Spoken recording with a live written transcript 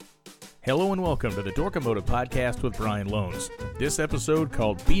Hello and welcome to the Dorkomotive Podcast with Brian Loans. This episode,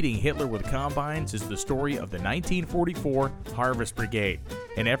 called Beating Hitler with Combines, is the story of the 1944 Harvest Brigade,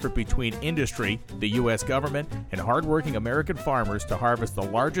 an effort between industry, the U.S. government, and hardworking American farmers to harvest the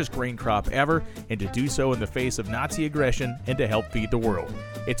largest grain crop ever and to do so in the face of Nazi aggression and to help feed the world.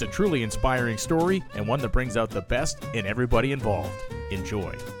 It's a truly inspiring story and one that brings out the best in everybody involved.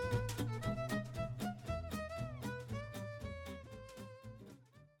 Enjoy.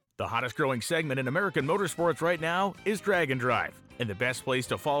 The hottest growing segment in American motorsports right now is Drag and Drive, and the best place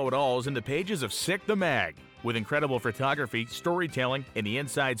to follow it all is in the pages of Sick the Mag. With incredible photography, storytelling, and the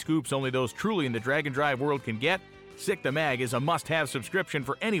inside scoops only those truly in the Drag and Drive world can get, Sick the Mag is a must-have subscription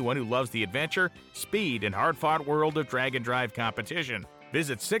for anyone who loves the adventure, speed, and hard-fought world of Drag and Drive competition.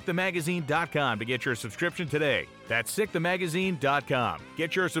 Visit sickthemagazine.com to get your subscription today. That's sickthemagazine.com.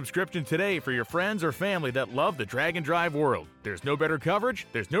 Get your subscription today for your friends or family that love the Drag and Drive world. There's no better coverage,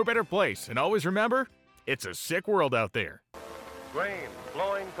 there's no better place, and always remember, it's a sick world out there. Grain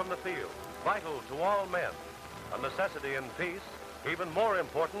flowing from the field, vital to all men. A necessity in peace, even more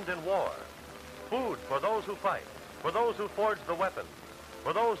important in war. Food for those who fight, for those who forge the weapons,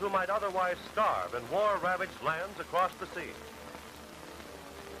 for those who might otherwise starve in war-ravaged lands across the sea.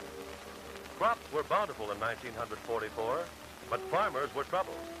 Crops were bountiful in 1944, but farmers were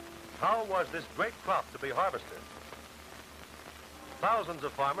troubled. How was this great crop to be harvested? Thousands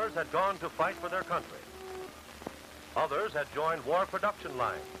of farmers had gone to fight for their country. Others had joined war production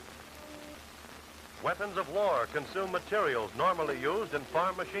lines. Weapons of war consume materials normally used in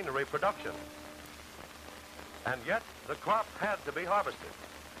farm machinery production. And yet, the crop had to be harvested.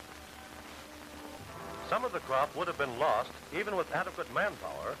 Some of the crop would have been lost, even with adequate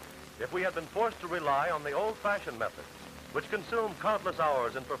manpower, if we had been forced to rely on the old-fashioned methods, which consumed countless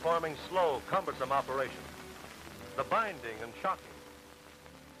hours in performing slow, cumbersome operations. The binding and shocking,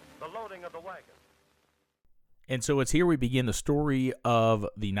 the loading of the wagon. And so it's here we begin the story of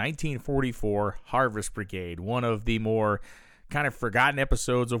the 1944 Harvest Brigade, one of the more kind of forgotten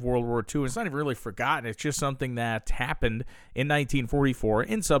episodes of World War II. It's not even really forgotten. It's just something that happened in 1944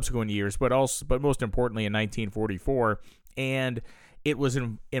 in subsequent years, but most importantly in 1944. And it was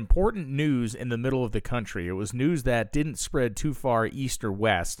important news in the middle of the country. It was news that didn't spread too far east or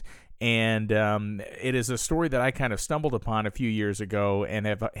west. And it is a story that I kind of stumbled upon a few years ago and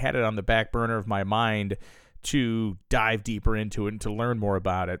have had it on the back burner of my mind to dive deeper into it and to learn more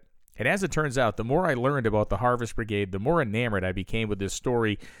about it. And as it turns out, the more I learned about the Harvest Brigade, the more enamored I became with this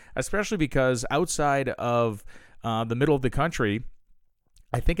story, especially because outside of the middle of the country,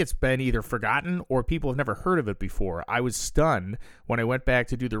 I think it's been either forgotten or people have never heard of it before. I was stunned when I went back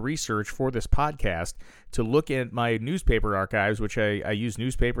to do the research for this podcast to look at my newspaper archives, which I use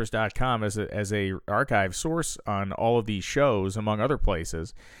newspapers.com as a archive source on all of these shows, among other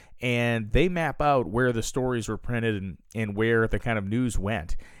places. And they map out where the stories were printed and where the kind of news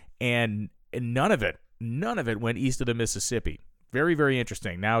went. And none of it went east of the Mississippi. Very, very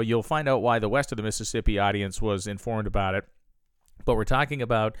interesting. Now, you'll find out why the west of the Mississippi audience was informed about it. But we're talking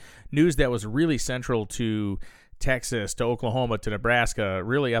about news that was really central to Texas, to Oklahoma, to Nebraska,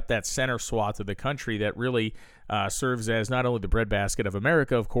 really up that center swath of the country that really serves as not only the breadbasket of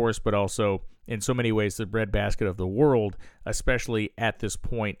America, of course, but also in so many ways the breadbasket of the world, especially at this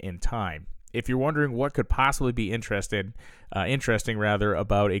point in time. If you're wondering what could possibly be interesting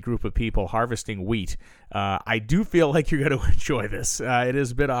about a group of people harvesting wheat, I do feel like you're going to enjoy this. It is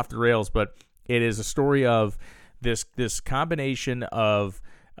a bit off the rails, but it is a story of this combination of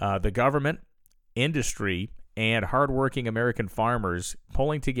the government, industry, and hardworking American farmers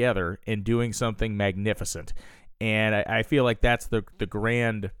pulling together and doing something magnificent. And I feel like that's the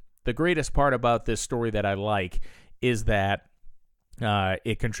greatest part about this story that I like is that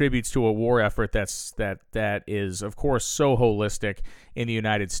it contributes to a war effort that is, of course, so holistic in the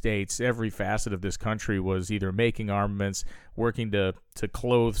United States. Every facet of this country was either making armaments, working to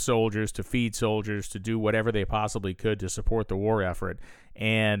clothe soldiers, to feed soldiers, to do whatever they possibly could to support the war effort.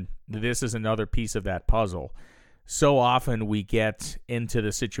 And this is another piece of that puzzle. So often we get into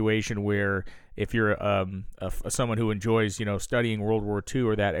the situation where if you're someone who enjoys, studying World War II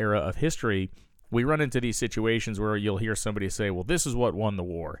or that era of history, we run into these situations where you'll hear somebody say, well, this is what won the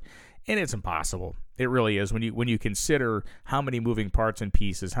war. And it's impossible. It really is. When you consider how many moving parts and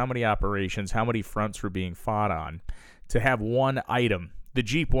pieces, how many operations, how many fronts were being fought on, to have one item. The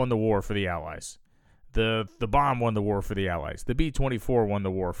Jeep won the war for the Allies. The bomb won the war for the Allies. The B-24 won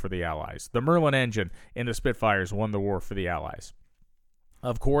the war for the Allies. The Merlin engine and the Spitfires won the war for the Allies.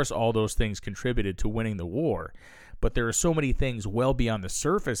 Of course, all those things contributed to winning the war. But there are so many things well beyond the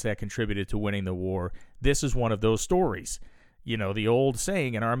surface that contributed to winning the war. This is one of those stories. The old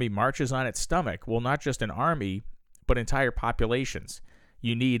saying, an army marches on its stomach. Well, not just an army, but entire populations.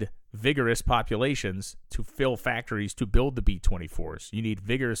 You need vigorous populations to fill factories to build the B-24s. You need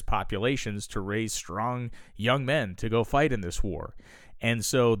vigorous populations to raise strong young men to go fight in this war. And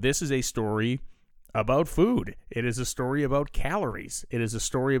so this is a story about food. It is a story about calories. It is a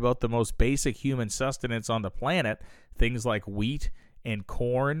story about the most basic human sustenance on the planet, things like wheat and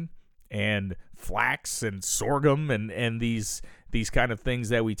corn and flax and sorghum and these kind of things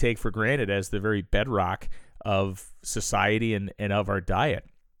that we take for granted as the very bedrock of society and of our diet.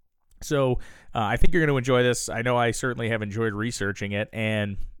 So I think you're going to enjoy this. I know I certainly have enjoyed researching it,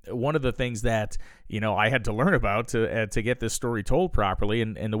 and one of the things that I had to learn about to get this story told properly,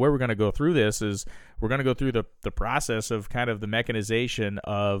 and the way we're going to go through this is we're going to go through the process of kind of the mechanization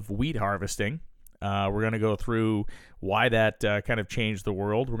of wheat harvesting. We're going to go through why that kind of changed the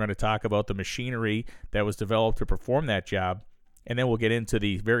world. We're going to talk about the machinery that was developed to perform that job, and then we'll get into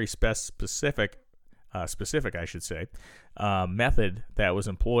the very specific, method that was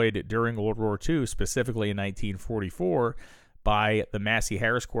employed during World War II, specifically in 1944, by the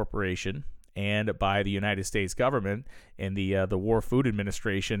Massey-Harris Corporation and by the United States government and the War Food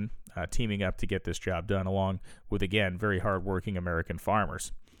Administration teaming up to get this job done, along with, again, very hardworking American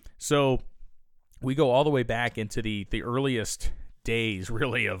farmers. So we go all the way back into the earliest days,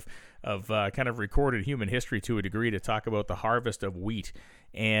 really, of kind of recorded human history to a degree to talk about the harvest of wheat.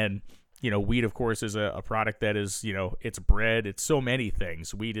 And wheat, of course, is a product that is, it's bread. It's so many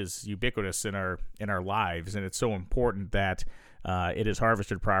things. Wheat is ubiquitous in our lives, and it's so important that it is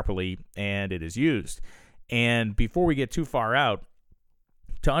harvested properly and it is used. And before we get too far out,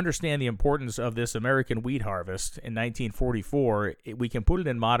 to understand the importance of this American wheat harvest in 1944, we can put it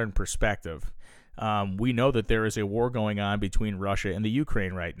in modern perspective. We know that there is a war going on between Russia and the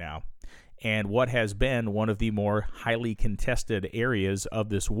Ukraine right now. And what has been one of the more highly contested areas of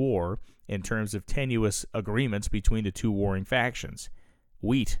this war in terms of tenuous agreements between the two warring factions,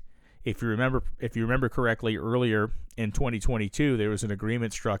 wheat. If you remember correctly, earlier in 2022, there was an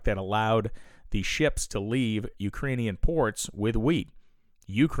agreement struck that allowed the ships to leave Ukrainian ports with wheat.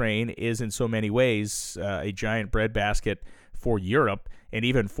 Ukraine is in so many ways a giant breadbasket for Europe and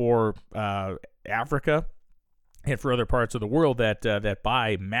even for Africa and for other parts of the world that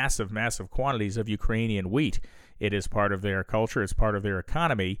buy massive quantities of Ukrainian wheat. It is part of their culture, it's part of their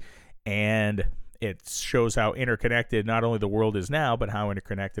economy, and it shows how interconnected not only the world is now, but how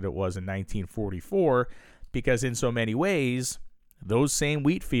interconnected it was in 1944, because in so many ways, those same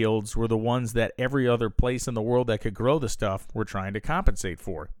wheat fields were the ones that every other place in the world that could grow the stuff were trying to compensate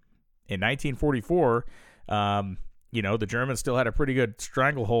for. In 1944, the Germans still had a pretty good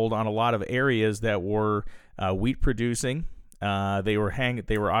stranglehold on a lot of areas that were wheat producing. They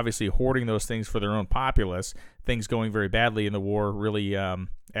were obviously hoarding those things for their own populace. Things going very badly in the war, really,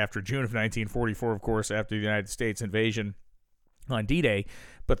 after June of 1944, of course, after the United States invasion on D-Day.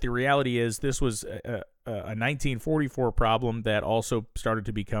 But the reality is this was a 1944 problem that also started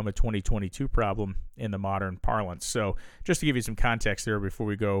to become a 2022 problem in the modern parlance. So just to give you some context there before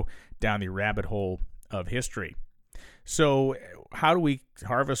we go down the rabbit hole of history. So how do we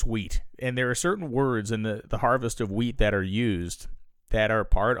harvest wheat? And there are certain words in the harvest of wheat that are used that are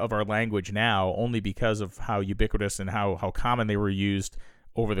part of our language now only because of how ubiquitous and how common they were used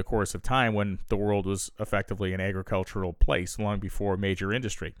over the course of time when the world was effectively an agricultural place long before major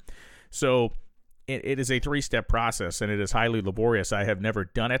industry. So it is a three-step process, and it is highly laborious. I have never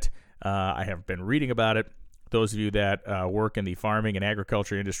done it. I have been reading about it. Those of you that work in the farming and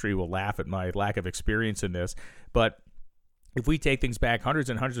agriculture industry will laugh at my lack of experience in this. But if we take things back hundreds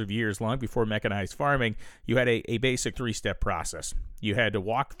and hundreds of years, long before mechanized farming, you had a basic three-step process. You had to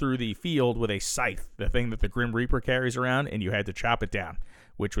walk through the field with a scythe, the thing that the Grim Reaper carries around, and you had to chop it down,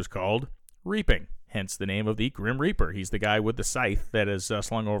 which was called reaping, hence the name of the Grim Reaper. He's the guy with the scythe that is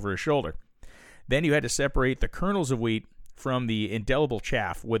slung over his shoulder. Then you had to separate the kernels of wheat from the indelible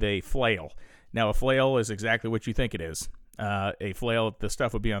chaff with a flail. Now, a flail is exactly what you think it is. A flail, the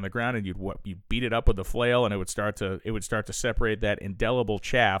stuff would be on the ground, and you'd beat it up with the flail, and it would start to separate that indelible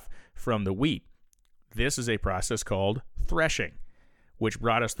chaff from the wheat. This is a process called threshing, which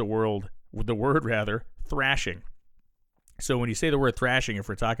brought us the word thrashing. So when you say the word thrashing, if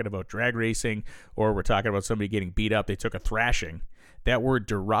we're talking about drag racing or we're talking about somebody getting beat up, they took a thrashing. That word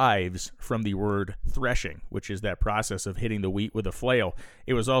derives from the word threshing, which is that process of hitting the wheat with a flail.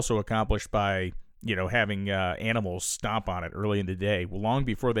 It was also accomplished by having animals stomp on it early in the day. Long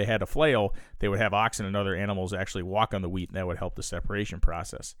before they had a flail, they would have oxen and other animals actually walk on the wheat, and that would help the separation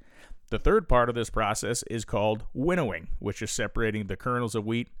process. The third part of this process is called winnowing, which is separating the kernels of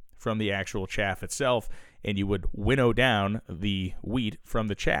wheat from the actual chaff itself, and you would winnow down the wheat from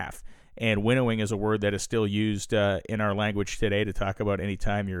the chaff. And winnowing is a word that is still used in our language today to talk about any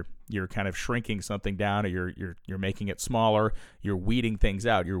time you're kind of shrinking something down, or you're making it smaller, you're weeding things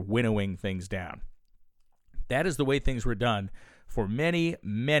out, you're winnowing things down. That is the way things were done for many,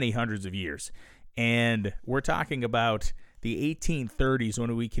 many hundreds of years. And we're talking about the 1830s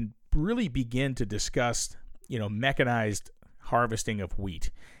when we can really begin to discuss, mechanized harvesting of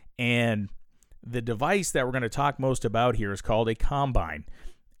wheat. And the device that we're going to talk most about here is called a combine.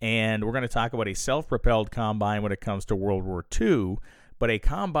 And we're going to talk about a self-propelled combine when it comes to World War II. But a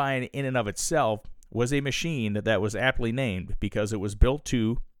combine in and of itself was a machine that was aptly named because it was built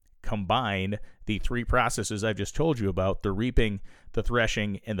to combine the three processes I've just told you about, the reaping, the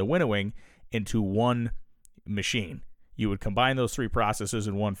threshing, and the winnowing, into one machine. You would combine those three processes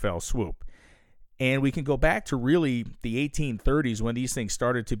in one fell swoop. And we can go back to really the 1830s when these things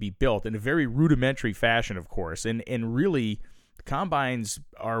started to be built in a very rudimentary fashion, of course. And really, combines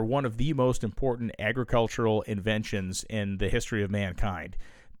are one of the most important agricultural inventions in the history of mankind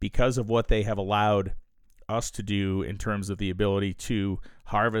because of what they have allowed us to do in terms of the ability to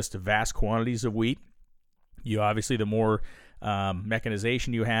harvest vast quantities of wheat. Obviously, the more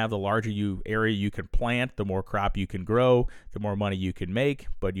mechanization you have, the larger area you can plant, the more crop you can grow, the more money you can make,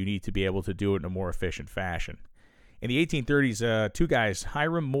 but you need to be able to do it in a more efficient fashion. In the 1830s, two guys,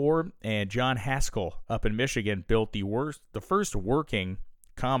 Hiram Moore and John Haskell, up in Michigan, built the first working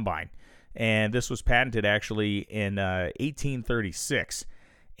combine. And this was patented actually in 1836.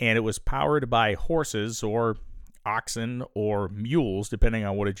 And it was powered by horses or oxen or mules, depending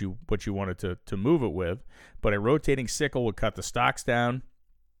on what you wanted to move it with. But a rotating sickle would cut the stalks down.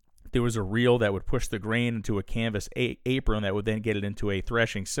 There was a reel that would push the grain into a canvas apron that would then get it into a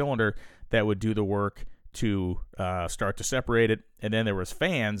threshing cylinder that would do the work to start to separate it. And then there was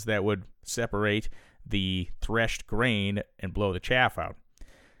fans that would separate the threshed grain and blow the chaff out.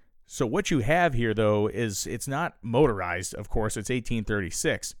 So what you have here, though, is it's not motorized. Of course, it's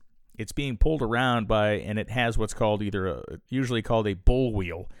 1836. It's being pulled around and it has what's called usually called a bull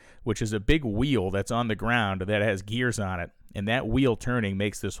wheel, which is a big wheel that's on the ground that has gears on it. And that wheel turning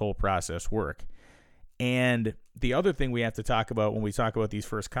makes this whole process work. And the other thing we have to talk about when we talk about these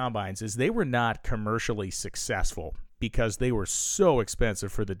first combines is they were not commercially successful because they were so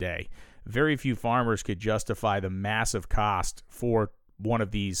expensive for the day. Very few farmers could justify the massive cost for one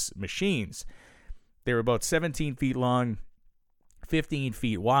of these machines. They were about 17 feet long, 15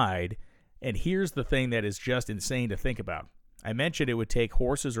 feet wide, and here's the thing that is just insane to think about. I mentioned it would take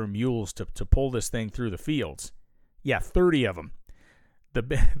horses or mules to pull this thing through the fields. Yeah, 30 of them.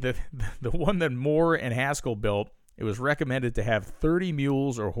 The one that Moore and Haskell built, it was recommended to have 30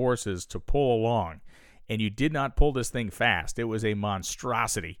 mules or horses to pull along, and you did not pull this thing fast. It was a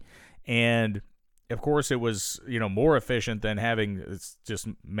monstrosity, and of course it was more efficient than having just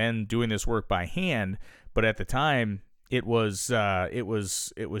men doing this work by hand. But at the time, it was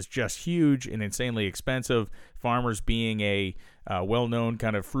just huge and insanely expensive. Farmers being a well-known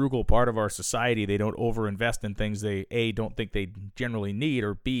kind of frugal part of our society, they don't overinvest in things they A, don't think they generally need,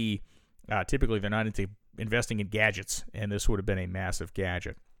 or B, typically they're not into investing in gadgets, and this would have been a massive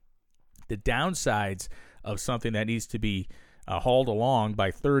gadget. The downsides of something that needs to be hauled along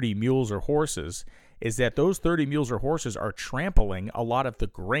by 30 mules or horses is that those 30 mules or horses are trampling a lot of the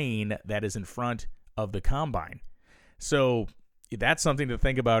grain that is in front of the combine. So that's something to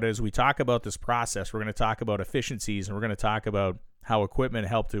think about as we talk about this process. We're going to talk about efficiencies, and we're going to talk about how equipment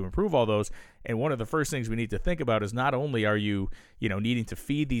helped to improve all those. And one of the first things we need to think about is not only are you needing to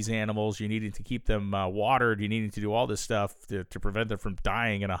feed these animals, you're needing to keep them watered, you're needing to do all this stuff to prevent them from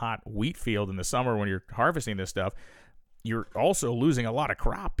dying in a hot wheat field in the summer when you're harvesting this stuff. You're also losing a lot of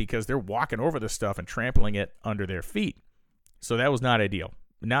crop because they're walking over this stuff and trampling it under their feet. So that was not ideal.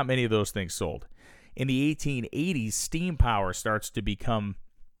 Not many of those things sold. In the 1880s, steam power starts to become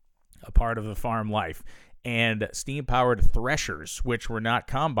a part of the farm life. And steam-powered threshers, which were not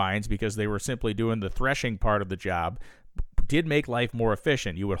combines because they were simply doing the threshing part of the job, did make life more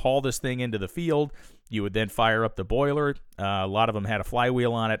efficient. You would haul this thing into the field. You would then fire up the boiler. A lot of them had a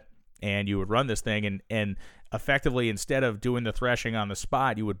flywheel on it. And you would run this thing. And effectively, instead of doing the threshing on the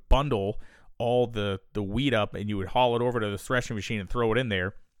spot, you would bundle all the wheat up and you would haul it over to the threshing machine and throw it in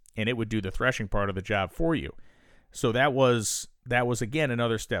there. And it would do the threshing part of the job for you. So that was again,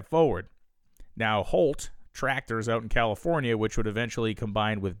 another step forward. Now, Holt tractors out in California, which would eventually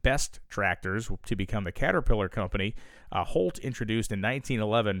combine with Best tractors to become the Caterpillar company, Holt introduced in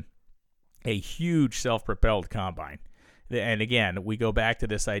 1911 a huge self-propelled combine. And again, we go back to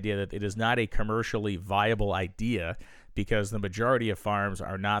this idea that it is not a commercially viable idea because the majority of farms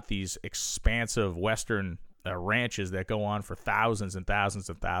are not these expansive western ranches that go on for thousands and thousands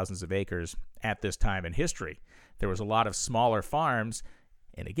and thousands of acres at this time in history. There was a lot of smaller farms,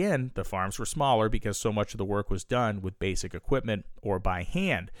 and again, the farms were smaller because so much of the work was done with basic equipment or by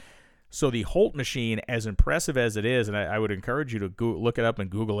hand. So the Holt machine, as impressive as it is, and I would encourage you to look it up in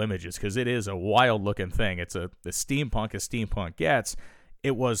Google Images because it is a wild-looking thing. It's the steampunk as steampunk gets.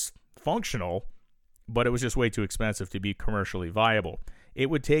 It was functional, but it was just way too expensive to be commercially viable. It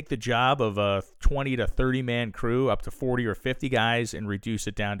would take the job of a 20 to 30-man crew up to 40 or 50 guys and reduce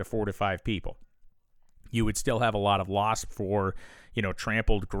it down to 4 to 5 people. You would still have a lot of loss for,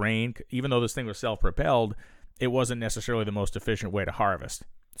 trampled grain. Even though this thing was self-propelled, it wasn't necessarily the most efficient way to harvest.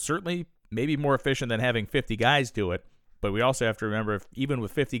 Certainly, maybe more efficient than having 50 guys do it, but we also have to remember, even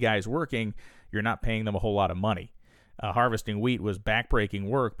with 50 guys working, you're not paying them a whole lot of money. Harvesting wheat was backbreaking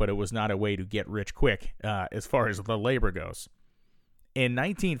work, but it was not a way to get rich quick as far as the labor goes. In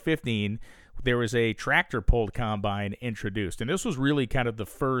 1915, there was a tractor-pulled combine introduced, and this was really kind of the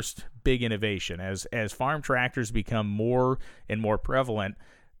first big innovation. As farm tractors become more and more prevalent,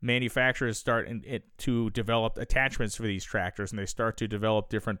 manufacturers start to develop attachments for these tractors, and they start to develop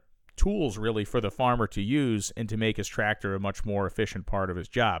different tools really for the farmer to use and to make his tractor a much more efficient part of his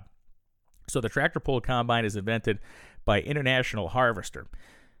job. So the tractor-pulled combine is invented by International Harvester.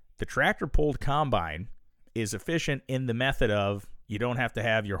 The tractor-pulled combine is efficient in the method of you don't have to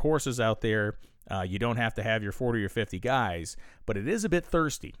have your horses out there, you don't have to have your 40 or 50 guys, but it is a bit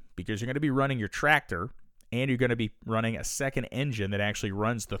thirsty because you're going to be running your tractor and you're going to be running a second engine that actually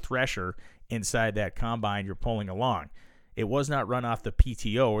runs the thresher inside that combine you're pulling along. It was not run off the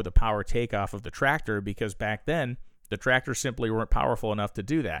PTO or the power takeoff of the tractor because back then the tractors simply weren't powerful enough to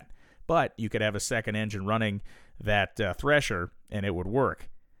do that. But you could have a second engine running that thresher and it would work.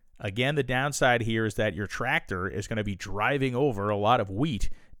 Again, the downside here is that your tractor is going to be driving over a lot of wheat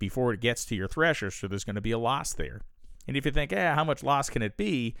before it gets to your thresher, so there's going to be a loss there. And if you think, how much loss can it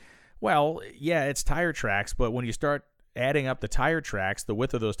be? Well, yeah, it's tire tracks, but when you start adding up the tire tracks, the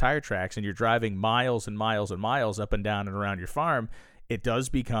width of those tire tracks, and you're driving miles and miles and miles up and down and around your farm, it does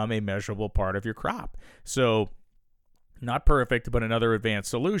become a measurable part of your crop. So, not perfect, but another advanced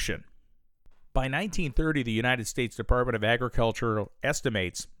solution. By 1930, the United States Department of Agriculture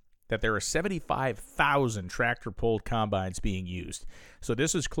estimates that there are 75,000 tractor-pulled combines being used. So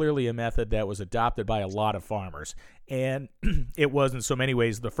this is clearly a method that was adopted by a lot of farmers. And it was, in so many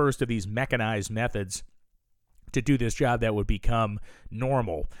ways, the first of these mechanized methods to do this job that would become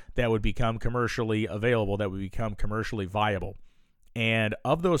normal, that would become commercially available, that would become commercially viable. And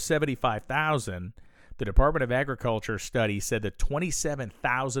of those 75,000, the Department of Agriculture study said that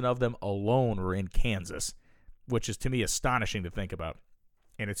 27,000 of them alone were in Kansas, which is, to me, astonishing to think about.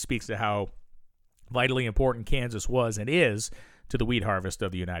 And it speaks to how vitally important Kansas was and is to the wheat harvest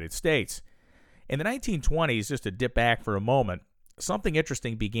of the United States. In the 1920s, just to dip back for a moment, something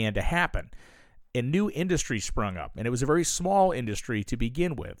interesting began to happen. A new industry sprung up, and it was a very small industry to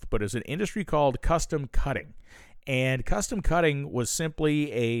begin with, but it was an industry called custom cutting. And custom cutting was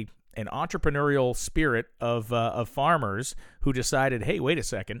simply an entrepreneurial spirit of farmers who decided, hey, wait a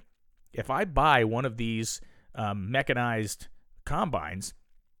second, if I buy one of these mechanized combines,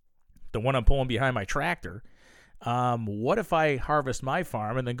 the one I'm pulling behind my tractor, what if I harvest my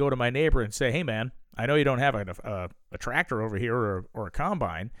farm and then go to my neighbor and say, hey, man, I know you don't have a tractor over here or a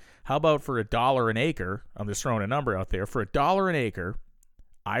combine. How about for $1 an acre? I'm just throwing a number out there. For $1 an acre,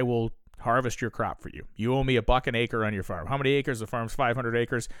 I will harvest your crop for you. You owe me $1 an acre on your farm. How many acres? The farm's 500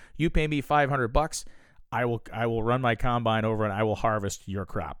 acres. You pay me $500. I will run my combine over and I will harvest your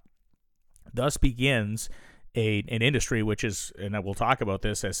crop. Thus begins an industry which is, and we'll talk about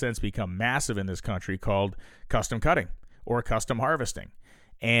this, has since become massive in this country, called custom cutting or custom harvesting.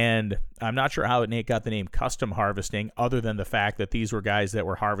 And I'm not sure how it got the name custom harvesting, other than the fact that these were guys that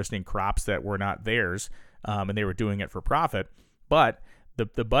were harvesting crops that were not theirs, and they were doing it for profit. But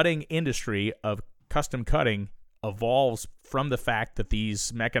the budding industry of custom cutting evolves from the fact that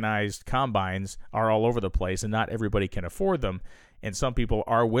these mechanized combines are all over the place and not everybody can afford them. And some people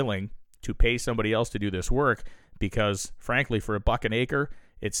are willing to pay somebody else to do this work because, frankly, for $1 an acre,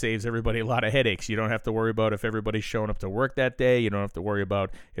 it saves everybody a lot of headaches. You don't have to worry about if everybody's showing up to work that day. You don't have to worry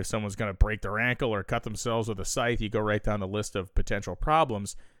about if someone's going to break their ankle or cut themselves with a scythe. You go right down the list of potential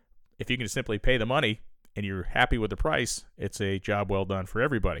problems. If you can simply pay the money and you're happy with the price, it's a job well done for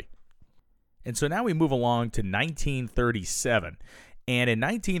everybody. And so now we move along to 1937. And in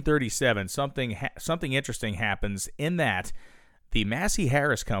 1937, something interesting happens in that the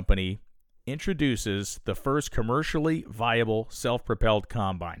Massey-Harris Company introduces the first commercially viable self-propelled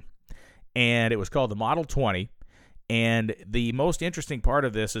combine. And it was called the Model 20. And the most interesting part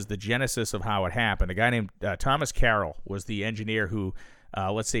of this is the genesis of how it happened. A guy named Thomas Carroll was the engineer who,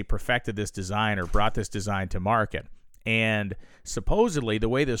 let's say, perfected this design or brought this design to market. And supposedly the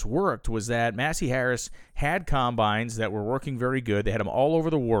way this worked was that Massey-Harris had combines that were working very good. They had them all over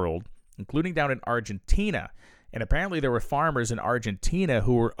the world, including down in Argentina. And apparently there were farmers in Argentina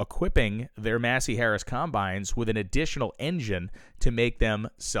who were equipping their Massey-Harris combines with an additional engine to make them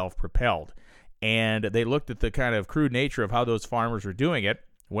self-propelled. And they looked at the kind of crude nature of how those farmers were doing it,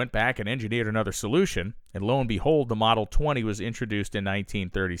 went back and engineered another solution, and lo and behold, the Model 20 was introduced in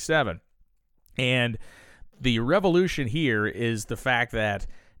 1937. And the revolution here is the fact that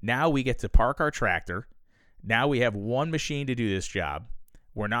now we get to park our tractor. Now we have one machine to do this job.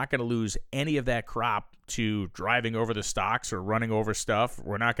 We're not going to lose any of that crop to driving over the stalks or running over stuff.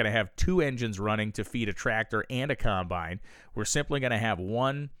 We're not going to have two engines running to feed a tractor and a combine. We're simply going to have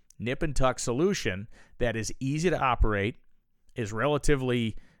one nip and tuck solution that is easy to operate, is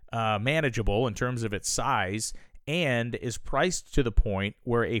relatively manageable in terms of its size, and is priced to the point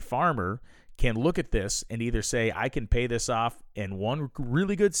where a farmer can look at this and either say, I can pay this off in one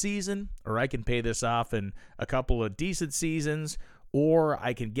really good season, or I can pay this off in a couple of decent seasons, or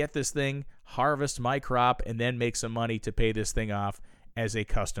I can get this thing, harvest my crop, and then make some money to pay this thing off as a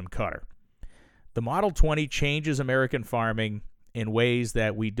custom cutter. The Model 20 changes American farming in ways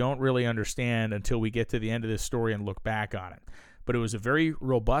that we don't really understand until we get to the end of this story and look back on it. But it was a very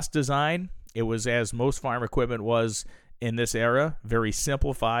robust design. It was, as most farm equipment was in this era, very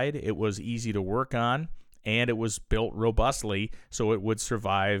simplified. It was easy to work on, and it was built robustly so it would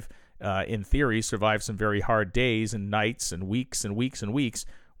survive, in theory, survive some very hard days and nights and weeks and weeks and weeks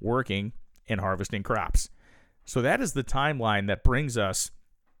working and harvesting crops. So that is the timeline that brings us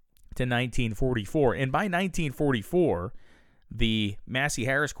to 1944. And by 1944, the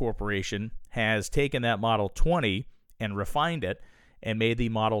Massey-Harris Corporation has taken that Model 20 and refined it and made the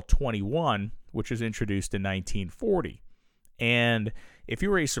Model 21, which was introduced in 1940. And if you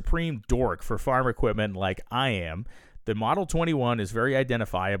were a supreme dork for farm equipment like I am, the Model 21 is very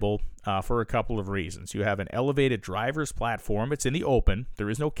identifiable for a couple of reasons. You have an elevated driver's platform. It's in the open. There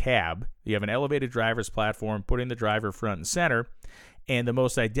is no cab. You have an elevated driver's platform, putting the driver front and center. And the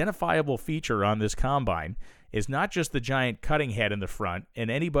most identifiable feature on this combine is not just the giant cutting head in the front.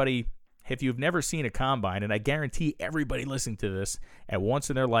 And anybody, if you've never seen a combine, and I guarantee everybody listening to this at once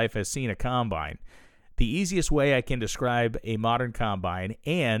in their life has seen a combine, the easiest way I can describe a modern combine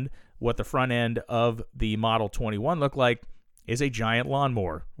and what the front end of the Model 21 looked like is a giant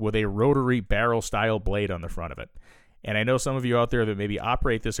lawnmower with a rotary barrel-style blade on the front of it. And I know some of you out there that maybe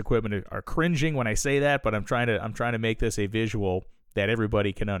operate this equipment are cringing when I say that, but I'm trying to make this a visual that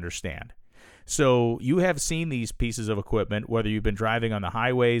everybody can understand. So you have seen these pieces of equipment, whether you've been driving on the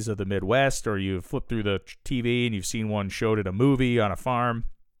highways of the Midwest or you've flipped through the TV and you've seen one showed at a movie on a farm,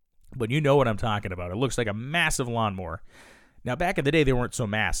 but you know what I'm talking about. It looks like a massive lawnmower. Now, back in the day, they weren't so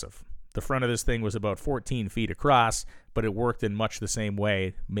massive. The front of this thing was about 14 feet across, but it worked in much the same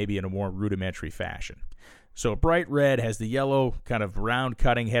way, maybe in a more rudimentary fashion. So bright red has the yellow kind of round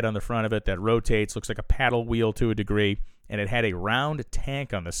cutting head on the front of it that rotates, looks like a paddle wheel to a degree, and it had a round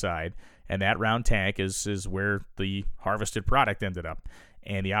tank on the side, and that round tank is where the harvested product ended up.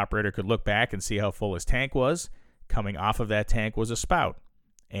 And the operator could look back and see how full his tank was. Coming off of that tank was a spout.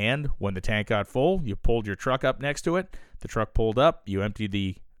 And when the tank got full, you pulled your truck up next to it. The truck pulled up. You emptied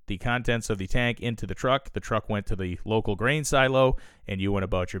the contents of the tank into the truck. The truck went to the local grain silo, and you went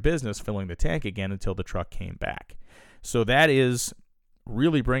about your business filling the tank again until the truck came back. So that is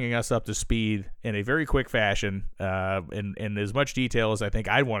really bringing us up to speed in a very quick fashion, in as much detail as I think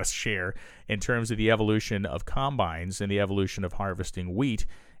I'd want to share in terms of the evolution of combines and the evolution of harvesting wheat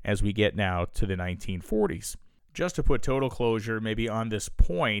as we get now to the 1940s. Just to put total closure maybe on this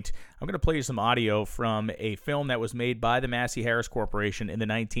point, I'm going to play you some audio from a film that was made by the Massey-Harris Corporation in the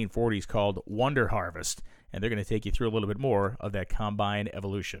 1940s called Wonder Harvest, and they're going to take you through a little bit more of that combine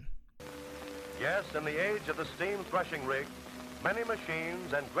evolution. Yes, in the age of the steam threshing rig, many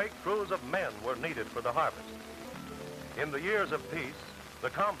machines and great crews of men were needed for the harvest. In the years of peace,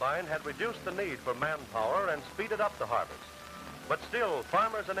 the combine had reduced the need for manpower and speeded up the harvest. But still,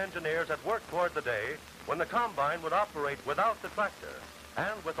 farmers and engineers had worked toward the day when the combine would operate without the tractor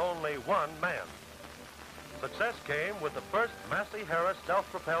and with only one man. Success came with the first Massey-Harris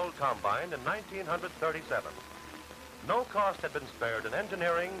self-propelled combine in 1937. No cost had been spared in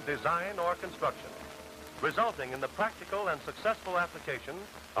engineering, design, or construction, resulting in the practical and successful application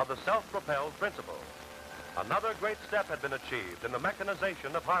of the self-propelled principle. Another great step had been achieved in the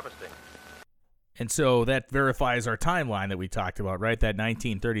mechanization of harvesting. And so that verifies our timeline that we talked about, right? That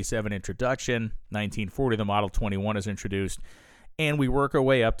 1937 introduction, 1940 the Model 21 is introduced, and we work our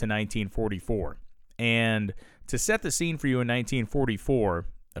way up to 1944. And to set the scene for you in 1944,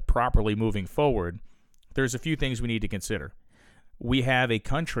 properly moving forward, there's a few things we need to consider. We have a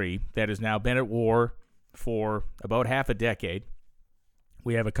country that has now been at war for about half a decade.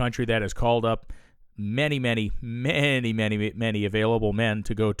 We have a country that has called up many available men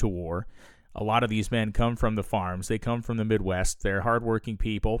to go to war. A lot of these men come from the farms. They come from the Midwest. They're hardworking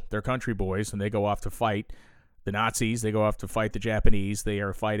people. They're country boys, and they go off to fight the Nazis. They go off to fight the Japanese. They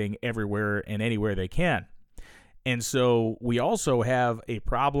are fighting everywhere and anywhere they can. And so we also have a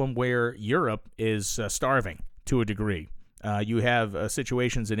problem where Europe is starving to a degree. You have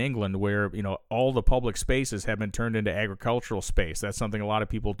situations in England where, all the public spaces have been turned into agricultural space. That's something a lot of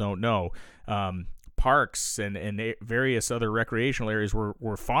people don't know. Parks and various other recreational areas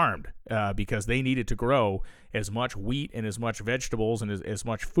were farmed because they needed to grow as much wheat and as much vegetables and as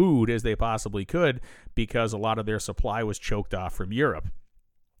much food as they possibly could because a lot of their supply was choked off from Europe.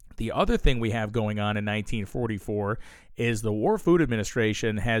 The other thing we have going on in 1944 is the War Food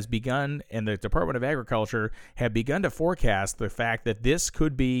Administration has begun, and the Department of Agriculture have begun to forecast the fact that this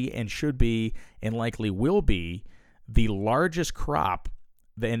could be and should be and likely will be the largest crop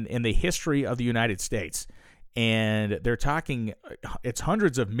in the history of the United States. And they're talking, it's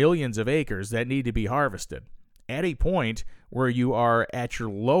hundreds of millions of acres that need to be harvested at a point where you are at your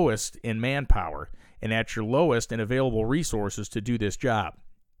lowest in manpower and at your lowest in available resources to do this job.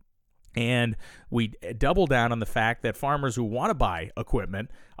 And we double down on the fact that farmers who want to buy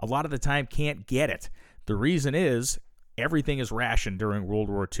equipment a lot of the time can't get it. The reason is everything is rationed during World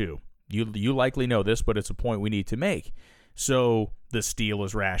War II. You likely know this, but it's a point we need to make. So the steel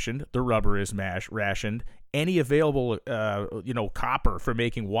is rationed, the rubber is rationed, any available copper for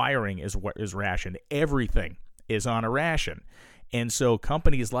making wiring is rationed. Everything is on a ration. And so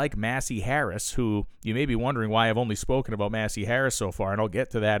companies like Massey-Harris, who you may be wondering why I've only spoken about Massey-Harris so far, and I'll get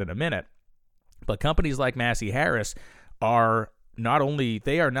to that in a minute, but companies like Massey-Harris are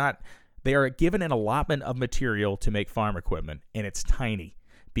given an allotment of material to make farm equipment, and it's tiny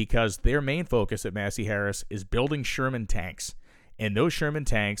because their main focus at Massey-Harris is building Sherman tanks. And those Sherman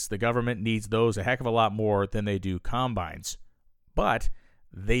tanks, the government needs those a heck of a lot more than they do combines. But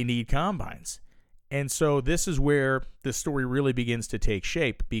they need combines. And so this is where the story really begins to take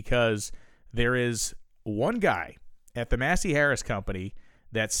shape, because there is one guy at the Massey-Harris Company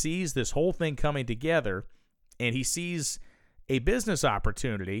that sees this whole thing coming together, and he sees a business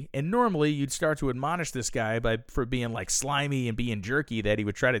opportunity. And normally you'd start to admonish this guy for being like slimy and being jerky, that he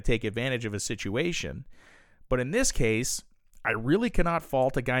would try to take advantage of a situation. But in this case, I really cannot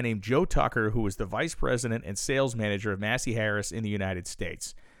fault a guy named Joe Tucker, who was the vice president and sales manager of Massey-Harris in the United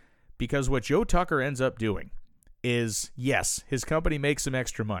States. Because what Joe Tucker ends up doing is, yes, his company makes some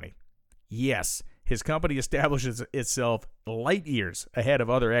extra money. Yes, his company establishes itself light years ahead of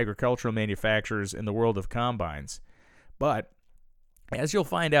other agricultural manufacturers in the world of combines. But, as you'll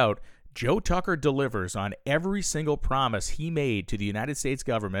find out, Joe Tucker delivers on every single promise he made to the United States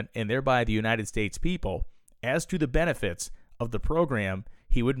government and thereby the United States people as to the benefits of the program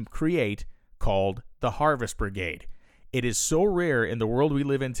he would create called the Harvest Brigade. It is so rare in the world we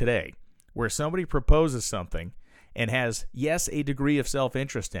live in today where somebody proposes something and has, yes, a degree of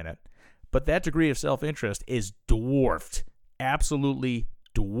self-interest in it, but that degree of self-interest is dwarfed, absolutely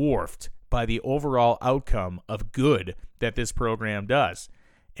dwarfed, by the overall outcome of good that this program does.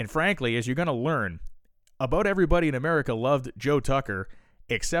 And frankly, as you're going to learn, about everybody in America loved Joe Tucker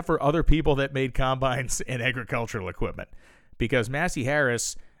except for other people that made combines and agricultural equipment, because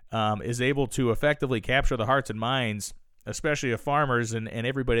Massey-Harris is able to effectively capture the hearts and minds, especially of farmers and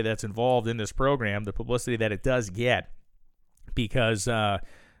everybody that's involved in this program, the publicity that it does get, because,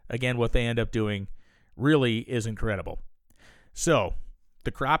 again, what they end up doing really is incredible. So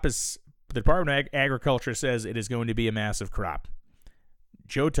the Department of Agriculture says it is going to be a massive crop.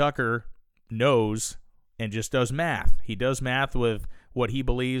 Joe Tucker knows and just does math. He does math with what he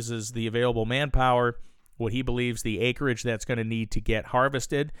believes is the available manpower, what he believes the acreage that's going to need to get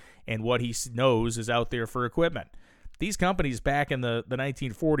harvested, and what he knows is out there for equipment. These companies back in the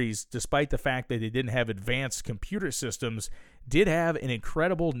 1940s, despite the fact that they didn't have advanced computer systems, did have an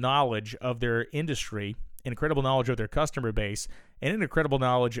incredible knowledge of their industry, incredible knowledge of their customer base, and an incredible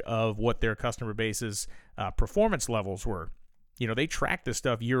knowledge of what their customer base's performance levels were. They track this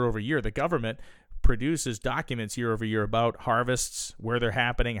stuff year over year. The government produces documents year over year about harvests, where they're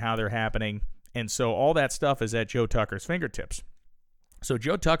happening, how they're happening, and so all that stuff is at Joe Tucker's fingertips. So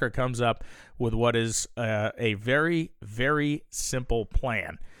Joe Tucker comes up with what is a very, very simple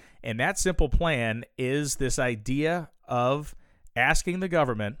plan. And that simple plan is this idea of asking the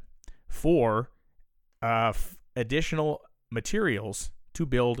government for additional materials to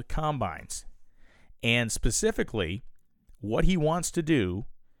build combines. And specifically, what he wants to do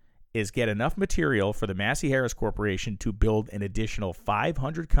is get enough material for the Massey-Harris Corporation to build an additional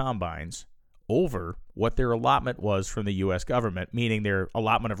 500 combines over what their allotment was from the U.S. government, meaning their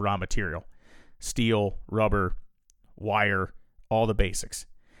allotment of raw material, steel, rubber, wire, all the basics.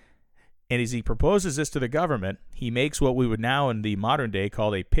 And as he proposes this to the government, he makes what we would now in the modern day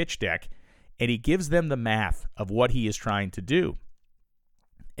call a pitch deck, and he gives them the math of what he is trying to do.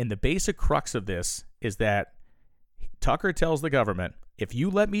 And the basic crux of this is that Tucker tells the government, if you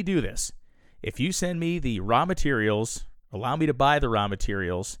let me do this, if you send me the raw materials, allow me to buy the raw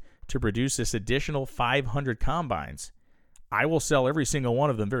materials to produce this additional 500 combines, I will sell every single one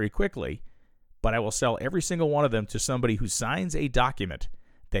of them very quickly, but I will sell every single one of them to somebody who signs a document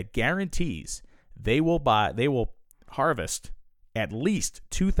that guarantees they will harvest at least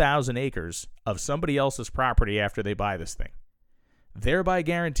 2,000 acres of somebody else's property after they buy this thing, thereby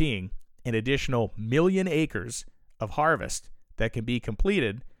guaranteeing an additional 1,000,000 acres of harvest that can be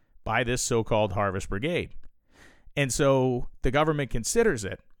completed by this so-called Harvest Brigade. And so the government considers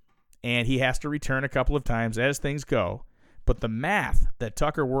it, and he has to return a couple of times as things go. But the math that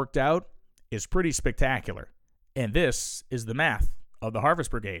Tucker worked out is pretty spectacular. And this is the math of the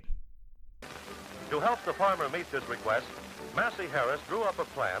Harvest Brigade. To help the farmer meet this request, Massey-Harris drew up a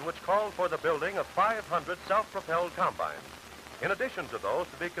plan which called for the building of 500 self-propelled combines, in addition to those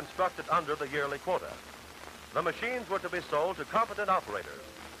to be constructed under the yearly quota. The machines were to be sold to competent operators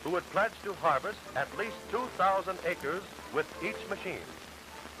who would pledge to harvest at least 2,000 acres with each machine.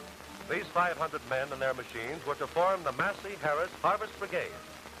 These 500 men and their machines were to form the Massey-Harris Harvest Brigade,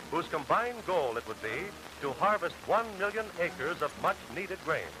 whose combined goal it would be to harvest 1,000,000 acres of much-needed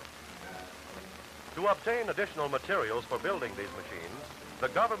grain. To obtain additional materials for building these machines, the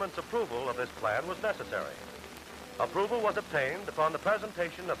government's approval of this plan was necessary. Approval was obtained upon the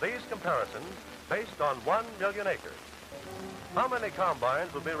presentation of these comparisons based on 1,000,000 acres. How many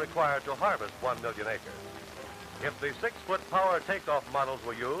combines would be required to harvest 1,000,000 acres? If the 6-foot power takeoff models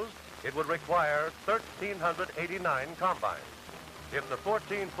were used, it would require 1,389 combines. If the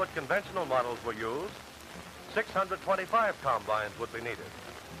 14-foot conventional models were used, 625 combines would be needed.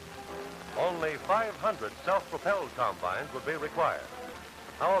 Only 500 self-propelled combines would be required.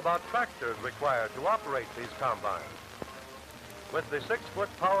 How about tractors required to operate these combines? With the 6-foot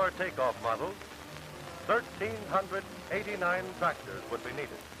power takeoff models, 1,389 tractors would be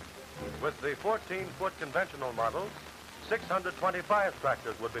needed. With the 14-foot conventional models, 625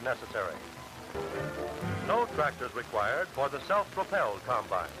 tractors would be necessary. No tractors required for the self-propelled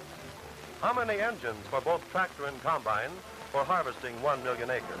combine. How many engines for both tractor and combine for harvesting 1,000,000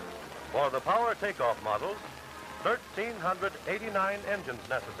 acres? For the power takeoff models, 1,389 engines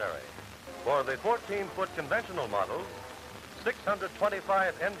necessary. For the 14-foot conventional models,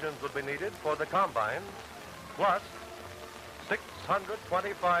 625 engines would be needed for the combine, plus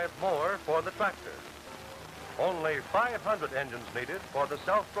 625 more for the tractors. Only 500 engines needed for the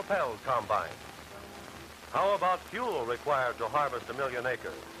self-propelled combine. How about fuel required to harvest 1,000,000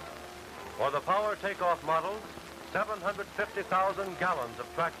 acres? For the power takeoff models, 750,000 gallons of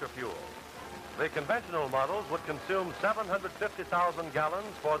tractor fuel. The conventional models would consume 750,000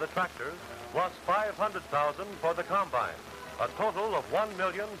 gallons for the tractors, plus 500,000 for the combine, a total of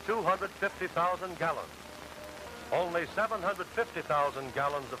 1,250,000 gallons. Only 750,000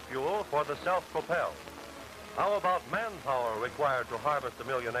 gallons of fuel for the self-propelled. How about manpower required to harvest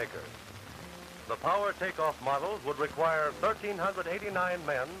 1,000,000 acres? The power takeoff models would require 1,389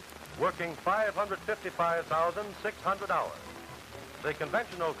 men working 555,600 hours. The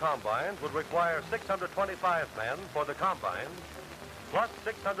conventional combines would require 625 men for the combines, plus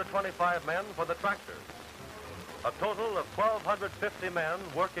 625 men for the tractors. A total of 1,250 men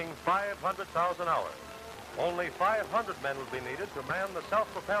working 500,000 hours. Only 500 men would be needed to man the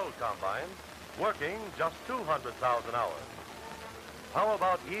self-propelled combines, working just 200,000 hours. How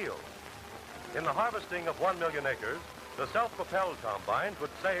about yield? In the harvesting of 1,000,000 acres, the self-propelled combines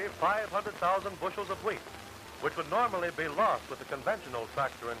would save 500,000 bushels of wheat, which would normally be lost with the conventional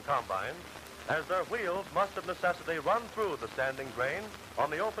tractor and combine, as their wheels must of necessity run through the standing grain on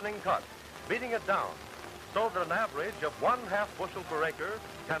the opening cut, beating it down, so that an average of 1/2 bushel per acre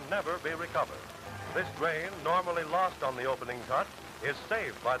can never be recovered. This grain, normally lost on the opening cut, is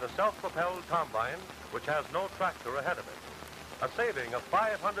saved by the self-propelled combine, which has no tractor ahead of it. A saving of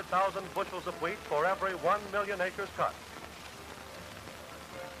 500,000 bushels of wheat for every 1,000,000 acres cut.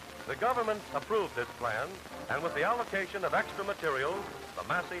 The government approved this plan, and with the allocation of extra materials, the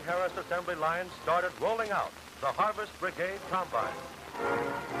Massey-Harris assembly line started rolling out the Harvest Brigade Combine.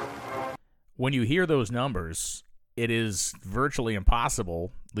 When you hear those numbers, it is virtually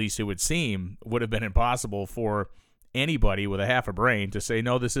impossible, at least it would seem, would have been impossible for anybody with a half a brain to say,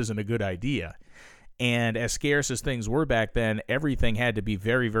 no, this isn't a good idea. And as scarce as things were back then, everything had to be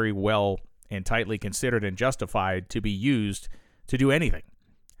very, very well and tightly considered and justified to be used to do anything.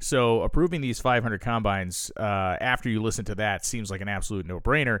 So approving these 500 combines, after you listen to that, seems like an absolute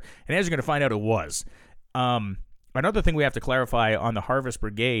no-brainer. And as you're going to find out, it was. Another thing we have to clarify on the Harvest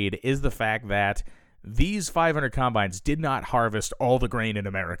Brigade is the fact that these 500 combines did not harvest all the grain in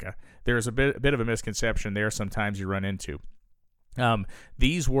America. There's a bit of a misconception there sometimes you run into.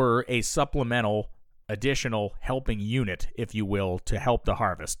 These were a supplemental, additional helping unit, if you will, to help the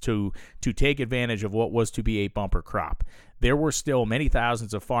harvest, to take advantage of what was to be a bumper crop. There were still many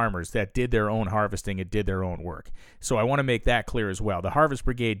thousands of farmers that did their own harvesting and did their own work. So I want to make that clear as well. The Harvest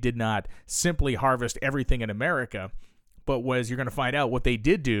Brigade did not simply harvest everything in America, but as you're going to find out, what they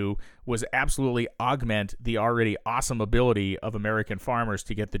did do was absolutely augment the already awesome ability of American farmers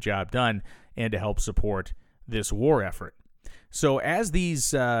to get the job done and to help support this war effort. So as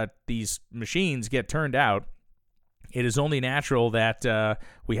these machines get turned out, it is only natural that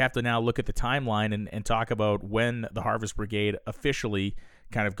we have to now look at the timeline and talk about when the Harvest Brigade officially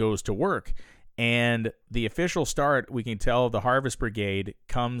kind of goes to work. And the official start, we can tell, of the Harvest Brigade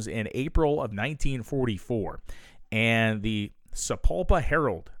comes in April of 1944. And the Sapulpa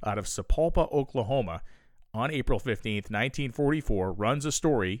Herald out of Sapulpa, Oklahoma, on April 15th, 1944, runs a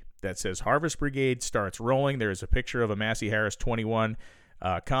story that says Harvest Brigade starts rolling. There's a picture of a Massey-Harris 21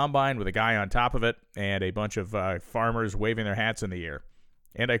 combine with a guy on top of it and a bunch of farmers waving their hats in the air.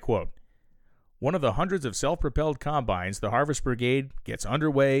 And I quote, "One of the hundreds of self-propelled combines, the Harvest Brigade gets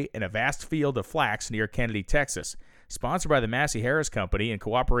underway in a vast field of flax near Kennedy, Texas. Sponsored by the Massey-Harris Company in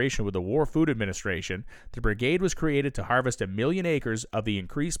cooperation with the War Food Administration, the brigade was created to harvest 1 million acres of the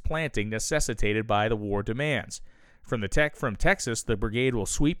increased planting necessitated by the war demands. From Texas, the brigade will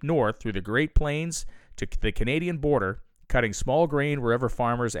sweep north through the Great Plains to the Canadian border, cutting small grain wherever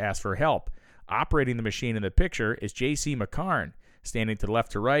farmers ask for help. Operating the machine in the picture is J.C. McCarn. Standing to the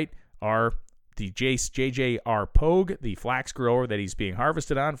left to right are the J.J.R. Pogue, the flax grower that he's being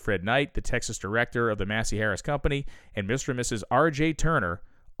harvested on, Fred Knight, the Texas director of the Massey-Harris Company, and Mr. and Mrs. R.J. Turner,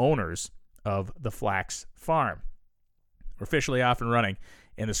 owners of the flax farm. We're officially off and running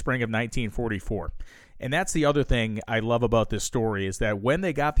in the spring of 1944. And that's the other thing I love about this story is that when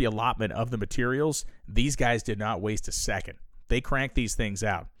they got the allotment of the materials, these guys did not waste a second. They cranked these things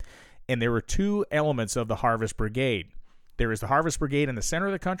out. And there were two elements of the Harvest Brigade. There is the Harvest Brigade in the center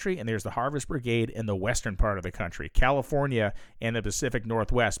of the country, and there's the Harvest Brigade in the western part of the country. California and the Pacific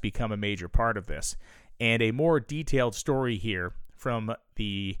Northwest become a major part of this. And a more detailed story here from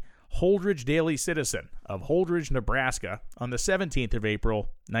the Holdridge Daily Citizen of Holdridge, Nebraska, on the 17th of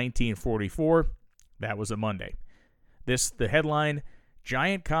April, 1944. That was a Monday. The headline,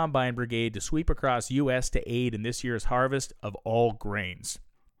 Giant Combine Brigade to sweep across U.S. to aid in this year's harvest of all grains.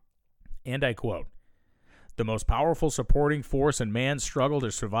 And I quote, "The most powerful supporting force in man's struggle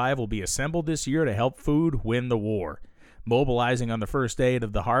to survive will be assembled this year to help food win the war. Mobilizing on the first day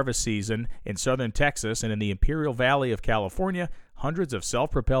of the harvest season in southern Texas and in the Imperial Valley of California, hundreds of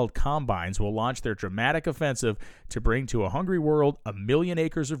self-propelled combines will launch their dramatic offensive to bring to a hungry world 1 million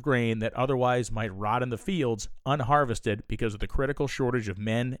acres of grain that otherwise might rot in the fields unharvested because of the critical shortage of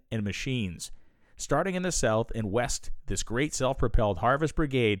men and machines. Starting in the south and west, this great self-propelled Harvest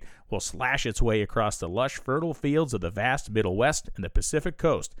Brigade will slash its way across the lush, fertile fields of the vast Middle West and the Pacific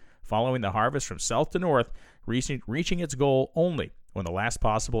Coast, following the harvest from south to north, reaching its goal only when the last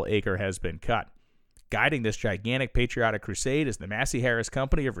possible acre has been cut. Guiding this gigantic patriotic crusade is the Massey-Harris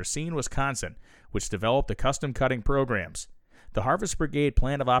Company of Racine, Wisconsin, which developed the custom cutting programs. The Harvest Brigade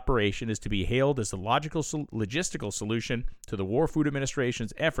plan of operation is to be hailed as the logistical solution to the War Food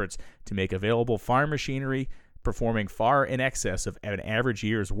Administration's efforts to make available farm machinery performing far in excess of an average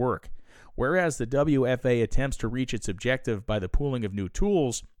year's work. Whereas the WFA attempts to reach its objective by the pooling of new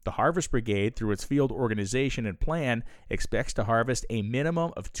tools, the Harvest Brigade, through its field organization and plan, expects to harvest a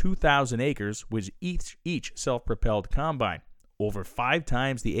minimum of 2,000 acres with each self-propelled combine, over 5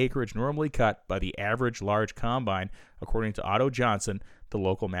 times the acreage normally cut by the average large combine, according to Otto Johnson, the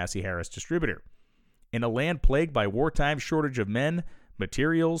local Massey-Harris distributor. In a land plagued by wartime shortage of men,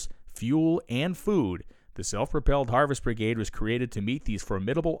 materials, fuel, and food, the self-propelled Harvest Brigade was created to meet these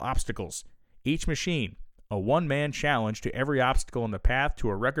formidable obstacles. Each machine, a one-man challenge to every obstacle in the path to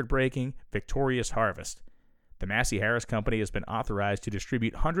a record-breaking, victorious harvest. The Massey-Harris Company has been authorized to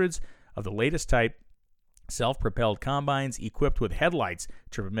distribute hundreds of the latest type self-propelled combines equipped with headlights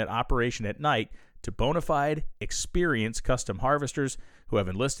to permit operation at night to bona fide, experienced custom harvesters who have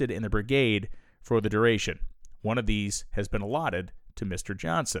enlisted in the brigade for the duration. One of these has been allotted to Mr.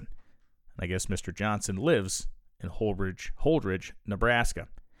 Johnson. I guess Mr. Johnson lives in Holdridge, Nebraska.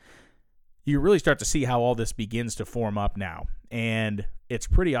 You really start to see how all this begins to form up now, and it's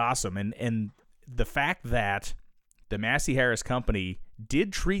pretty awesome. And the fact that the Massey-Harris Company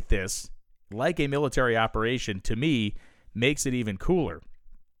did treat this like a military operation, to me, makes it even cooler.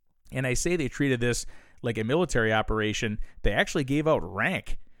 And I say they treated this like a military operation. They actually gave out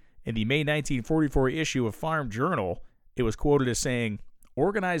rank. In the May 1944 issue of Farm Journal, it was quoted as saying,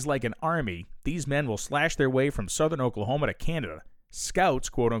 "Organized like an army, these men will slash their way from southern Oklahoma to Canada. Scouts,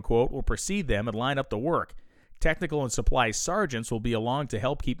 quote-unquote, will precede them and line up the work. Technical and supply sergeants will be along to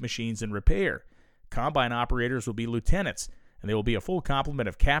help keep machines in repair. Combine operators will be lieutenants, and there will be a full complement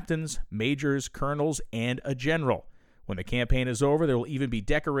of captains, majors, colonels, and a general. When the campaign is over, there will even be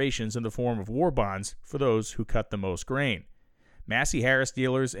decorations in the form of war bonds for those who cut the most grain. Massey-Harris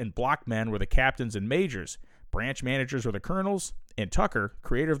dealers and blockmen were the captains and majors. Branch managers were the colonels, and Tucker,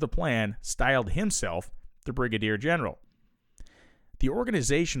 creator of the plan, styled himself the brigadier general." The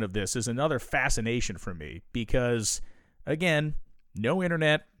organization of this is another fascination for me because, again, no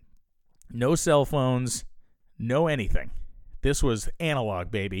internet, no cell phones, no anything. This was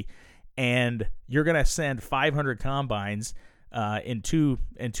analog, baby. And you're going to send 500 combines in two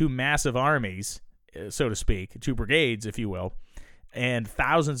massive armies, so to speak, 2 brigades, if you will, and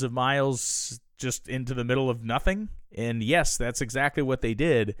thousands of miles just into the middle of nothing. And yes, that's exactly what they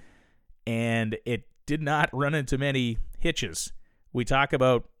did. And it did not run into many hitches. We talk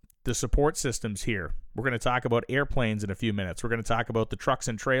about the support systems here. We're going to talk about airplanes in a few minutes. We're going to talk about the trucks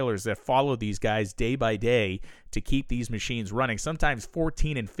and trailers that follow these guys day by day to keep these machines running, sometimes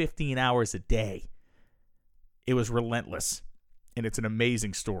 14 and 15 hours a day. It was relentless, and it's an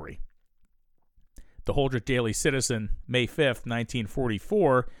amazing story. The Holdridge Daily Citizen, May 5th,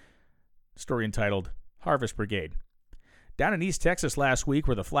 1944, story entitled Harvest Brigade. Down in East Texas last week,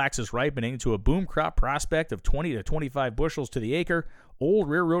 where the flax is ripening to a boom crop prospect of 20 to 25 bushels to the acre, old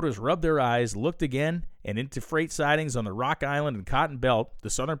railroaders rubbed their eyes, looked again, and into freight sidings on the Rock Island and Cotton Belt, the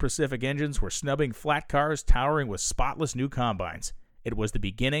Southern Pacific engines were snubbing flat cars towering with spotless new combines. It was the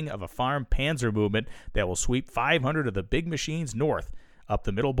beginning of a farm panzer movement that will sweep 500 of the big machines north, up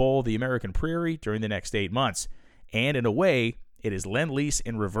the middle bowl of the American prairie during the next 8 months. And in a way, it is Lend-Lease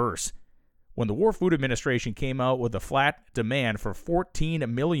in reverse. When the War Food Administration came out with a flat demand for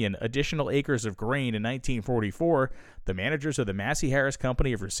 14 million additional acres of grain in 1944, the managers of the Massey-Harris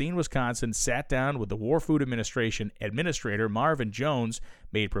Company of Racine, Wisconsin, sat down with the War Food Administration Administrator Marvin Jones,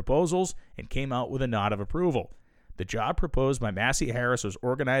 made proposals, and came out with a nod of approval. The job proposed by Massey-Harris was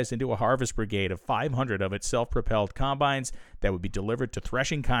organized into a harvest brigade of 500 of its self-propelled combines that would be delivered to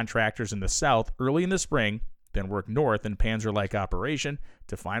threshing contractors in the South early in the spring, then work north in panzer-like operation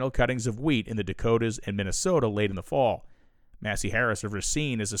to final cuttings of wheat in the Dakotas and Minnesota late in the fall. Massey-Harris of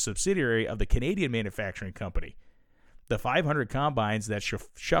Racine is a subsidiary of the Canadian Manufacturing Company. The 500 combines that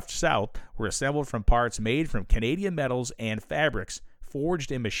shuffed south were assembled from parts made from Canadian metals and fabrics, forged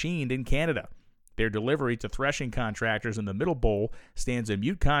and machined in Canada. Their delivery to threshing contractors in the Middle Bowl stands in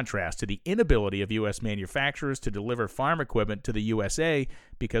mute contrast to the inability of U.S. manufacturers to deliver farm equipment to the USA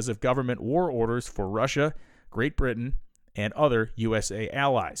because of government war orders for Russia, Great Britain, and other USA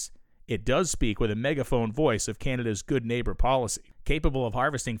allies. It does speak with a megaphone voice of Canada's good neighbor policy. Capable of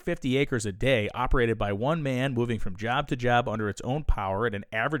harvesting 50 acres a day, operated by one man moving from job to job under its own power at an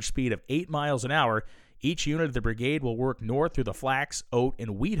average speed of 8 miles an hour, each unit of the brigade will work north through the flax, oat,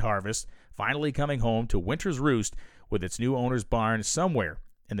 and wheat harvest, finally coming home to winter's roost with its new owner's barn somewhere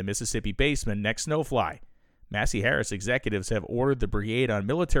in the Mississippi basin next snowfly. Massey-Harris executives have ordered the brigade on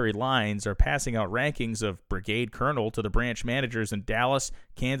military lines are passing out rankings of brigade colonel to the branch managers in Dallas,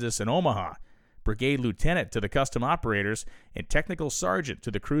 Kansas, and Omaha, brigade lieutenant to the custom operators, and technical sergeant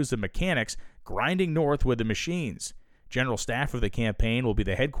to the crews of mechanics grinding north with the machines. General staff of the campaign will be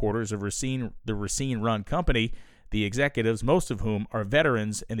the headquarters of the Racine-run company, the executives, most of whom are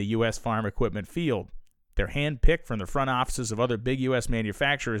veterans in the U.S. farm equipment field. They're hand-picked from the front offices of other big U.S.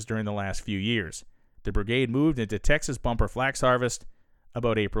 manufacturers during the last few years. The brigade moved into Texas bumper flax harvest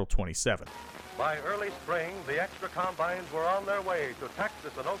about April 27th. By early spring, the extra combines were on their way to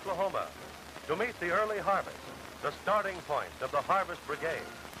Texas and Oklahoma to meet the early harvest, the starting point of the Harvest Brigade.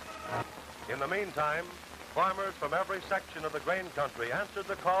 In the meantime, farmers from every section of the grain country answered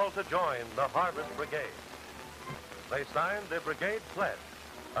the call to join the Harvest Brigade. They signed the brigade pledge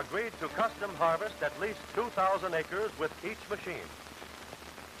agreed to custom harvest at least 2,000 acres with each machine.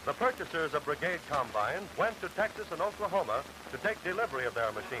 The purchasers of brigade combines went to Texas and Oklahoma to take delivery of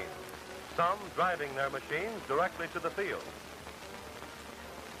their machines, some driving their machines directly to the field.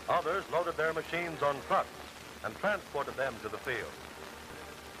 Others loaded their machines on trucks and transported them to the field.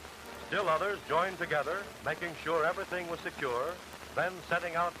 Still others joined together, making sure everything was secure, then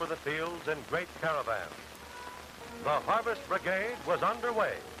setting out for the fields in great caravans. The Harvest Brigade was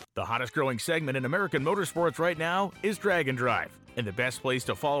underway. The hottest growing segment in American motorsports right now is Drag and Drive, and the best place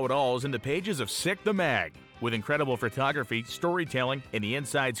to follow it all is in the pages of Sick the Mag. With incredible photography, storytelling, and the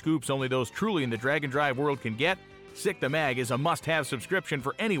inside scoops only those truly in the Drag and Drive world can get, Sick the Mag is a must-have subscription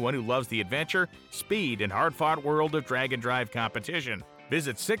for anyone who loves the adventure, speed, and hard-fought world of Drag and Drive competition.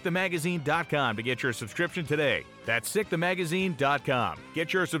 Visit sickthemagazine.com to get your subscription today. That's sickthemagazine.com.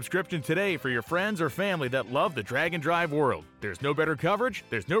 Get your subscription today for your friends or family that love the Drag and Drive world. There's no better coverage,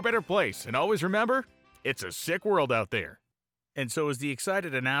 there's no better place, and always remember, it's a sick world out there. And so as the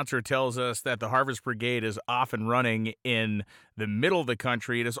excited announcer tells us that the Harvest Brigade is off and running in the middle of the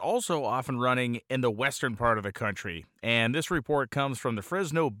country, it is also off and running in the western part of the country. And this report comes from the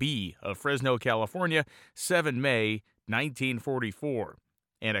Fresno Bee of Fresno, California, 7 May 1944.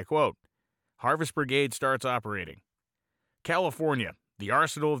 And I quote, Harvest Brigade starts operating. California, the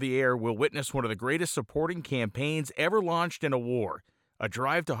arsenal of the air will witness one of the greatest supporting campaigns ever launched in a war. A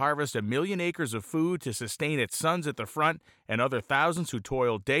drive to harvest 1 million acres of food to sustain its sons at the front and other thousands who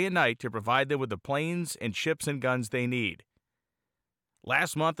toil day and night to provide them with the planes and ships and guns they need.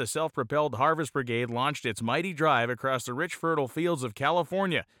 Last month, the self-propelled Harvest Brigade launched its mighty drive across the rich, fertile fields of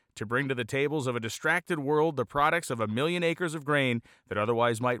California to bring to the tables of a distracted world the products of 1 million acres of grain that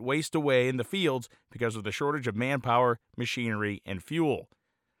otherwise might waste away in the fields because of the shortage of manpower, machinery, and fuel.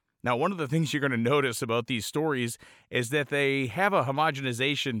 Now, one of the things you're going to notice about these stories is that they have a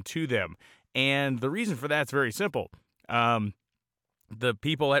homogenization to them. And the reason for that's very simple. The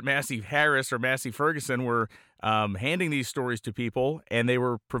people at Massey-Harris or Massey-Ferguson were handing these stories to people, and they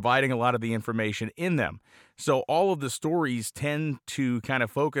were providing a lot of the information in them. So all of the stories tend to kind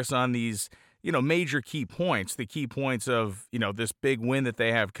of focus on these, major key points, the key points of, this big win that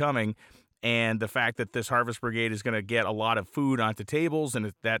they have coming, and the fact that this Harvest Brigade is going to get a lot of food onto tables,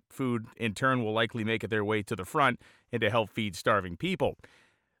 and that food, in turn, will likely make it their way to the front and to help feed starving people.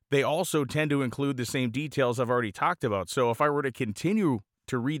 They also tend to include the same details I've already talked about. So if I were to continue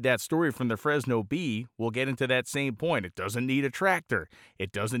to read that story from the Fresno Bee, we'll get into that same point. It doesn't need a tractor.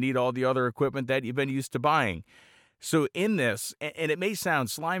 It doesn't need all the other equipment that you've been used to buying. So in this, and it may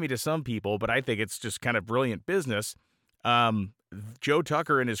sound slimy to some people, but I think it's just kind of brilliant business, Joe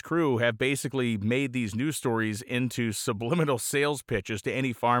Tucker and his crew have basically made these news stories into subliminal sales pitches to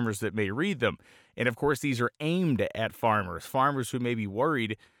any farmers that may read them. And of course, these are aimed at farmers who may be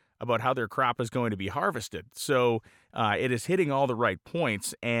worried about how their crop is going to be harvested. So it is hitting all the right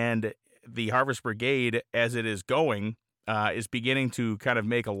points, and the Harvest Brigade, as it is going, is beginning to kind of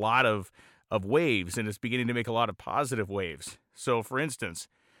make a lot of waves, and it's beginning to make a lot of positive waves. So, for instance,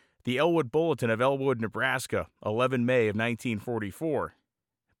 the Elwood Bulletin of Elwood, Nebraska, 11 May of 1944.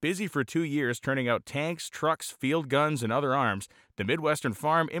 Busy for 2 years turning out tanks, trucks, field guns, and other arms, the Midwestern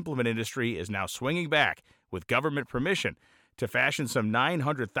farm implement industry is now swinging back, with government permission, to fashion some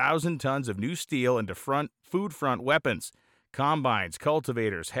 900,000 tons of new steel into food front weapons. Combines,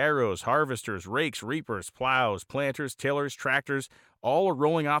 cultivators, harrows, harvesters, rakes, reapers, plows, planters, tillers, tractors, all are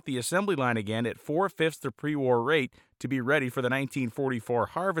rolling off the assembly line again at 4/5 the pre-war rate to be ready for the 1944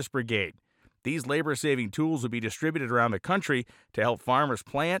 Harvest Brigade. These labor-saving tools will be distributed around the country to help farmers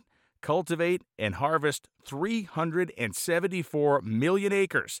plant, cultivate, and harvest 374 million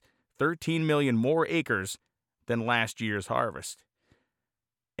acres, 13 million more acres than last year's harvest.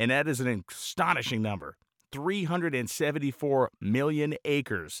 And that is an astonishing number. 374 million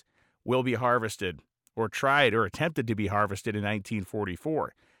acres will be harvested, or tried or attempted to be harvested in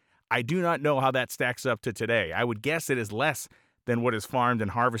 1944. I do not know how that stacks up to today. I would guess it is less than what is farmed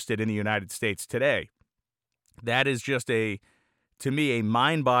and harvested in the United States today. That is just to me, a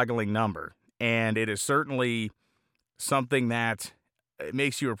mind-boggling number, and it is certainly something that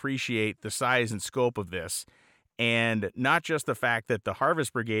makes you appreciate the size and scope of this. And not just the fact that the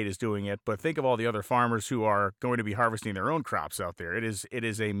Harvest Brigade is doing it, but think of all the other farmers who are going to be harvesting their own crops out there. It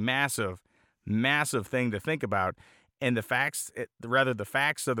is a massive, massive thing to think about. And the facts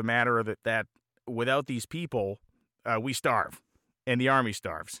of the matter are that without these people, we starve, and the army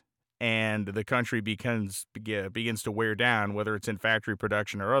starves, and the country begins to wear down, whether it's in factory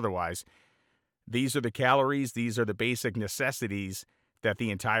production or otherwise. These are the calories, these are the basic necessities that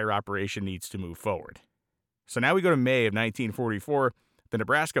the entire operation needs to move forward. So now we go to May of 1944. The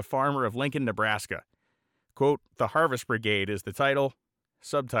Nebraska Farmer of Lincoln, Nebraska. Quote, "The Harvest Brigade" is the title.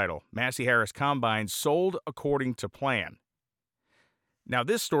 Subtitle, Massey-Harris Combines sold according to plan. Now,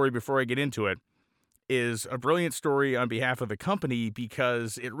 this story, before I get into it, is a brilliant story on behalf of the company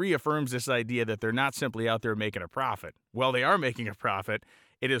because it reaffirms this idea that they're not simply out there making a profit. Well, they are making a profit.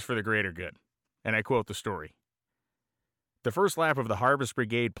 It is for the greater good. And I quote the story. The first lap of the Harvest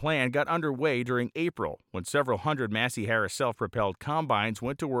Brigade plan got underway during April when several hundred Massey-Harris self-propelled combines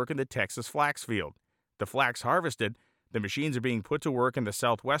went to work in the Texas flax field. The flax harvested, the machines are being put to work in the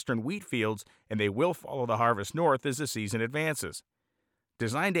southwestern wheat fields, and they will follow the harvest north as the season advances.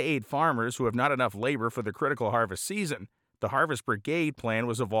 Designed to aid farmers who have not enough labor for the critical harvest season, the Harvest Brigade plan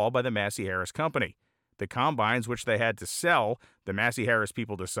was evolved by the Massey-Harris Company. The combines which they had to sell, the Massey-Harris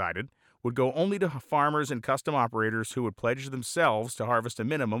people decided, would go only to farmers and custom operators who would pledge themselves to harvest a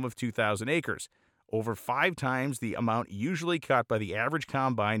minimum of 2,000 acres, over 5 times the amount usually cut by the average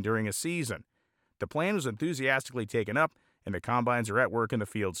combine during a season. The plan was enthusiastically taken up, and the combines are at work in the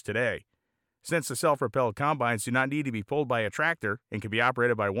fields today. Since the self-propelled combines do not need to be pulled by a tractor and can be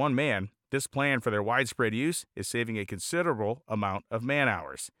operated by one man, this plan for their widespread use is saving a considerable amount of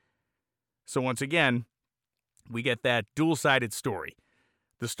man-hours. So once again, we get that dual-sided story.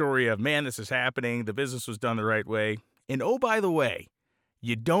 The story of, man, this is happening, the business was done the right way, and oh, by the way,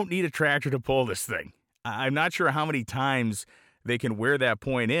 you don't need a tractor to pull this thing. I'm not sure how many times they can wear that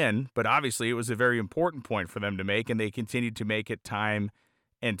point in, but obviously it was a very important point for them to make, and they continued to make it time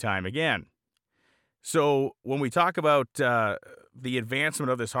and time again. So when we talk about the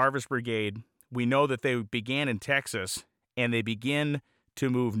advancement of this Harvest Brigade, we know that they began in Texas, and they begin to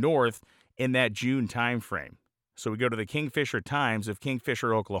move north in that June time frame. So we go to the Kingfisher Times of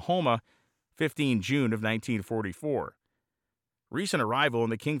Kingfisher, Oklahoma, 15 June of 1944. Recent arrival in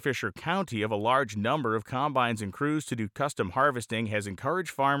the Kingfisher County of a large number of combines and crews to do custom harvesting has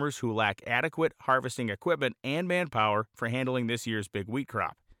encouraged farmers who lack adequate harvesting equipment and manpower for handling this year's big wheat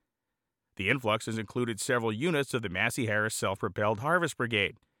crop. The influx has included several units of the Massey-Harris Self-Propelled Harvest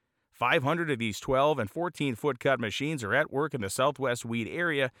Brigade. 500 of these 12 and 14-foot cut machines are at work in the southwest wheat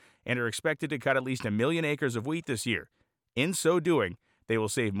area and are expected to cut at least 1 million acres of wheat this year. In so doing, they will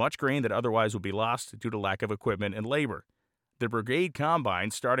save much grain that otherwise would be lost due to lack of equipment and labor. The brigade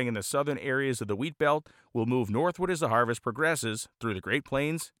combines, starting in the southern areas of the wheat belt, will move northward as the harvest progresses through the Great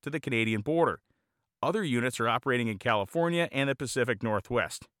Plains to the Canadian border. Other units are operating in California and the Pacific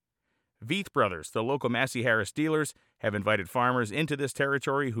Northwest. Veith Brothers, the local Massey-Harris dealers, have invited farmers into this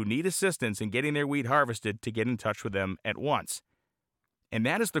territory who need assistance in getting their wheat harvested to get in touch with them at once. And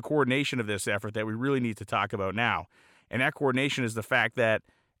that is the coordination of this effort that we really need to talk about now. And that coordination is the fact that,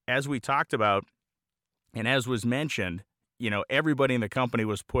 as we talked about, and as was mentioned, everybody in the company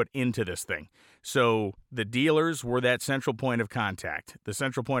was put into this thing. So the dealers were that central point of contact. The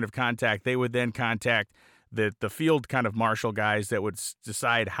central point of contact, they would then contact the field kind of marshal guys that would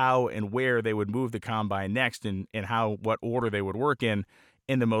decide how and where they would move the combine next and what order they would work in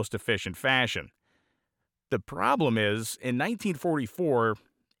the most efficient fashion. The problem is, in 1944,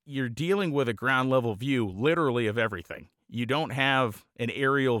 you're dealing with a ground level view literally of everything. You don't have an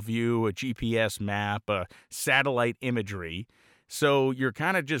aerial view, a GPS map, a satellite imagery, so you're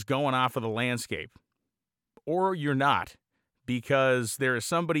kind of just going off of the landscape. Or you're not, because there is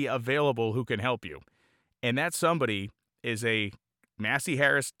somebody available who can help you. And that somebody is a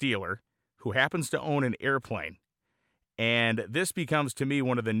Massey-Harris dealer who happens to own an airplane. And this becomes, to me,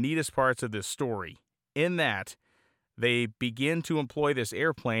 one of the neatest parts of this story, in that they begin to employ this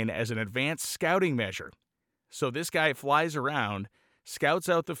airplane as an advanced scouting measure. So this guy flies around, scouts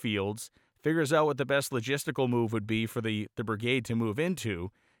out the fields, figures out what the best logistical move would be for the brigade to move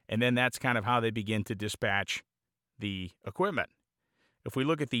into, and then that's kind of how they begin to dispatch the equipment. If we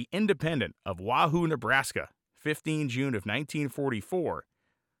look at the Independent of Wahoo, Nebraska, 15 June of 1944,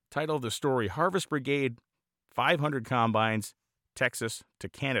 title of the story, Harvest Brigade, 500 Combines, Texas to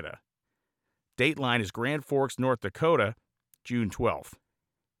Canada. Dateline is Grand Forks, North Dakota, June 12th.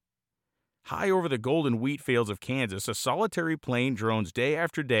 High over the golden wheat fields of Kansas, a solitary plane drones day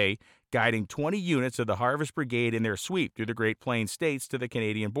after day, guiding 20 units of the Harvest Brigade in their sweep through the Great Plains states to the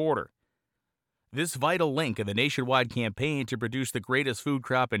Canadian border. This vital link in the nationwide campaign to produce the greatest food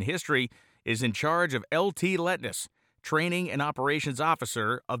crop in history is in charge of L.T. Letness, Training and Operations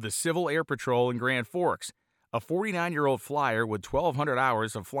Officer of the Civil Air Patrol in Grand Forks, a 49-year-old flyer with 1,200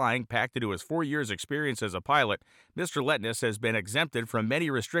 hours of flying packed into his 4 years' experience as a pilot. Mr. Letness has been exempted from many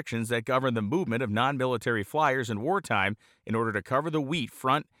restrictions that govern the movement of non-military flyers in wartime in order to cover the wheat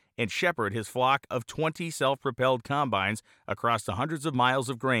front and shepherd his flock of 20 self-propelled combines across the hundreds of miles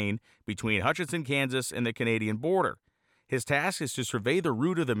of grain between Hutchinson, Kansas, and the Canadian border. His task is to survey the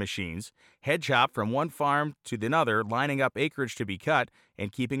route of the machines, head chop from one farm to another, lining up acreage to be cut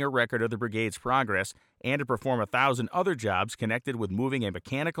and keeping a record of the brigade's progress, and to perform 1,000 other jobs connected with moving a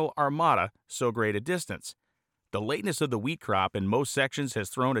mechanical armada so great a distance. The lateness of the wheat crop in most sections has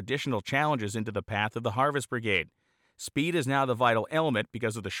thrown additional challenges into the path of the Harvest Brigade. Speed is now the vital element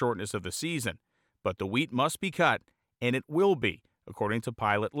because of the shortness of the season, but the wheat must be cut, and it will be, according to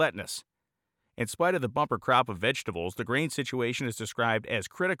pilot Letness. In spite of the bumper crop of vegetables, the grain situation is described as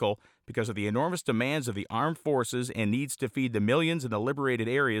critical because of the enormous demands of the armed forces and needs to feed the millions in the liberated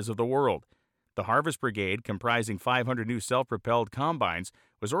areas of the world. The Harvest Brigade, comprising 500 new self-propelled combines,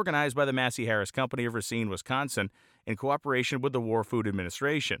 was organized by the Massey-Harris Company of Racine, Wisconsin, in cooperation with the War Food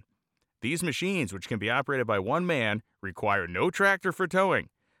Administration. These machines, which can be operated by one man, require no tractor for towing,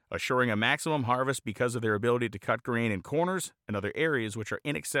 assuring a maximum harvest because of their ability to cut grain in corners and other areas which are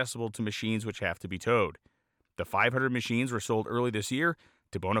inaccessible to machines which have to be towed. The 500 machines were sold early this year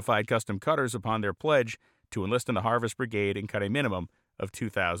to bona fide custom cutters upon their pledge to enlist in the Harvest Brigade and cut a minimum of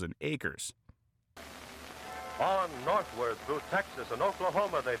 2,000 acres. On northward through Texas and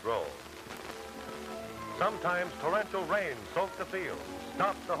Oklahoma they drove. Sometimes torrential rain soaked the fields,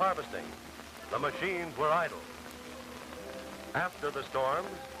 stopped the harvesting. The machines were idle. After the storms,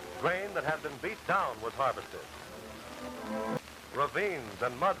 grain that had been beat down was harvested. Ravines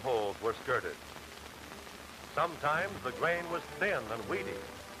and mud holes were skirted. Sometimes the grain was thin and weedy.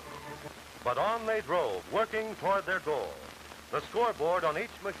 But on they drove, working toward their goal. The scoreboard on each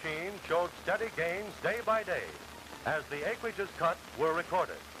machine showed steady gains day by day as the acreages cut were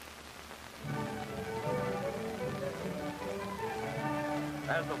recorded.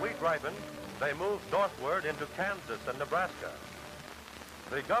 As the wheat ripened, they moved northward into Kansas and Nebraska.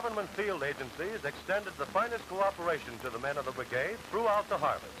 The government field agencies extended the finest cooperation to the men of the brigade throughout the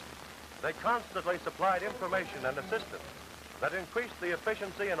harvest. They constantly supplied information and assistance that increased the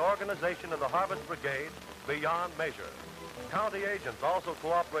efficiency and organization of the Harvest Brigade beyond measure. County agents also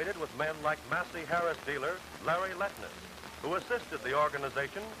cooperated with men like Massey-Harris dealer Larry Letness, who assisted the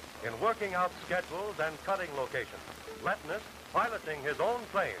organization in working out schedules and cutting locations. Letness, piloting his own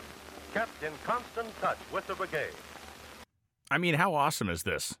plane, kept in constant touch with the brigade. I mean, how awesome is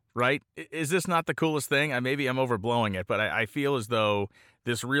this, right? Is this not the coolest thing? Maybe I'm overblowing it, but I feel as though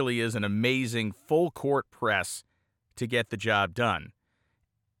this really is an amazing full-court press to get the job done.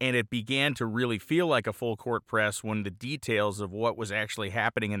 And it began to really feel like a full-court press when the details of what was actually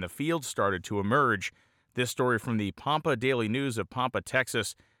happening in the field started to emerge. This story from the Pampa Daily News of Pampa,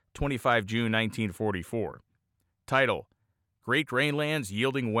 Texas, 25 June 1944. Title: Great Grainlands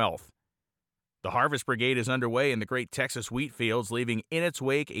Yielding Wealth. The Harvest Brigade is underway in the great Texas wheat fields, leaving in its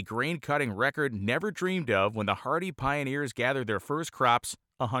wake a grain-cutting record never dreamed of when the hardy pioneers gathered their first crops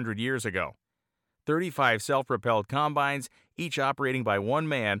 100 years ago. 35 self-propelled combines, each operating by one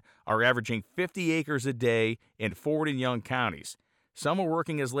man, are averaging 50 acres a day in Ford and Young counties. Some are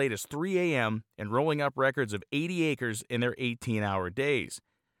working as late as 3 a.m. and rolling up records of 80 acres in their 18-hour days.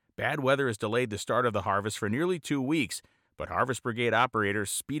 Bad weather has delayed the start of the harvest for nearly 2 weeks, but Harvest Brigade operators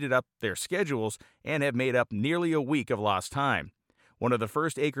speeded up their schedules and have made up nearly a week of lost time. One of the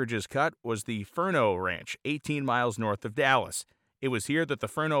first acreages cut was the Furno Ranch, 18 miles north of Dallas. It was here that the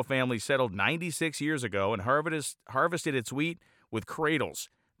Furno family settled 96 years ago and harvested its wheat with cradles,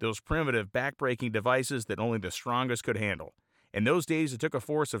 those primitive back-breaking devices that only the strongest could handle. In those days, it took a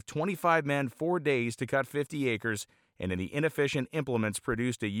force of 25 men 4 days to cut 50 acres, and the inefficient implements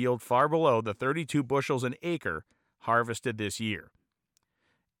produced a yield far below the 32 bushels an acre harvested this year.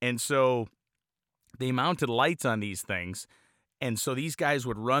 And so they mounted lights on these things, and so these guys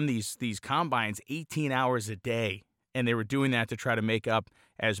would run these combines 18 hours a day. And they were doing that to try to make up,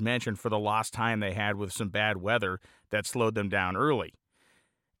 as mentioned, for the lost time they had with some bad weather that slowed them down early.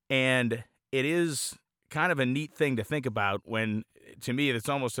 And it is kind of a neat thing to think about when, to me, it's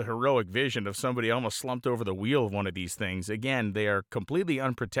almost a heroic vision of somebody almost slumped over the wheel of one of these things. Again, they are completely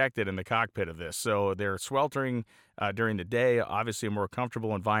unprotected in the cockpit of this. So they're sweltering during the day, obviously a more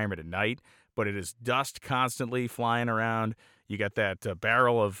comfortable environment at night, but it is dust constantly flying around. You got that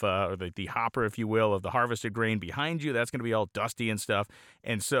barrel of, or the hopper, if you will, of the harvested grain behind you. That's going to be all dusty and stuff.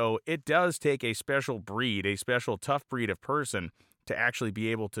 And so it does take a special breed, a special tough breed of person to actually be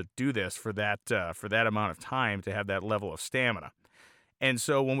able to do this for that amount of time, to have that level of stamina. And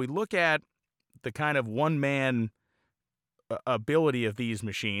so when we look at the kind of one-man ability of these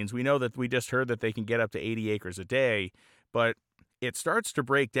machines, we know that we just heard that they can get up to 80 acres a day, but it starts to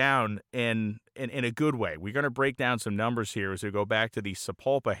break down in a good way. We're going to break down some numbers here as we go back to the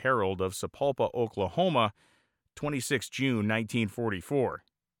Sapulpa Herald of Sapulpa, Oklahoma, 26 June 1944.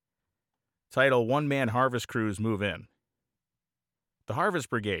 Title: One-Man Harvest Crews Move In. The Harvest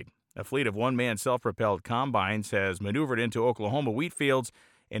Brigade, a fleet of one-man self-propelled combines, has maneuvered into Oklahoma wheat fields,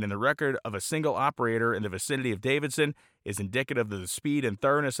 and in the record of a single operator in the vicinity of Davidson is indicative of the speed and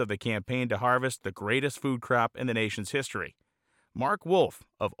thoroughness of the campaign to harvest the greatest food crop in the nation's history. Mark Wolf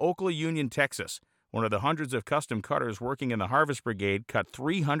of Oklahoma Union, Texas, one of the hundreds of custom cutters working in the Harvest Brigade, cut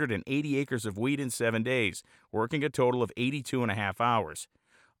 380 acres of wheat in 7 days, working a total of 82.5 hours.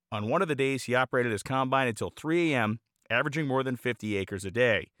 On one of the days, he operated his combine until 3 a.m., averaging more than 50 acres a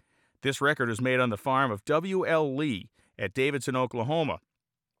day. This record was made on the farm of WLII at Davidson, Oklahoma,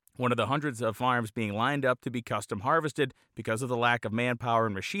 one of the hundreds of farms being lined up to be custom harvested because of the lack of manpower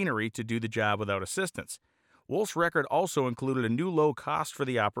and machinery to do the job without assistance. Wolf's record also included a new low cost for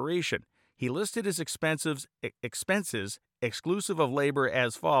the operation. He listed his expenses exclusive of labor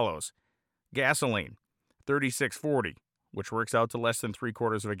as follows: gasoline, $36.40, which works out to less than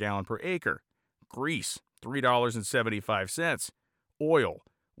 3/4 of a gallon per acre; grease, $3.75; oil,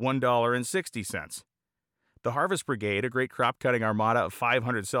 $1.60. The Harvest Brigade, a great crop-cutting armada of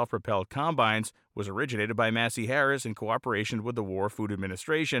 500 self-propelled combines, was originated by Massey-Harris in cooperation with the War Food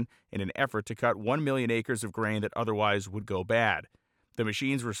Administration in an effort to cut 1 million acres of grain that otherwise would go bad. The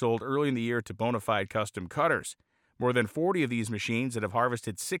machines were sold early in the year to bona fide custom cutters. More than 40 of these machines that have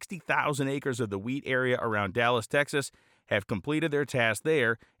harvested 60,000 acres of the wheat area around Dallas, Texas, have completed their task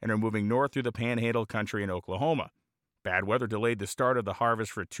there and are moving north through the Panhandle country in Oklahoma. Bad weather delayed the start of the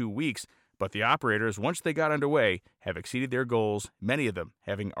harvest for 2 weeks, but the operators, once they got underway, have exceeded their goals, many of them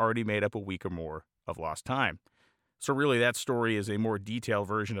having already made up a week or more of lost time. So really, that story is a more detailed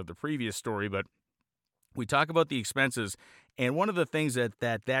version of the previous story, but we talk about the expenses, and one of the things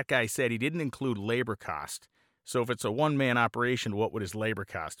that guy said, he didn't include labor cost. So if it's a one-man operation, what would his labor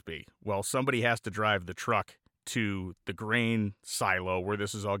cost be? Well, somebody has to drive the truck to the grain silo where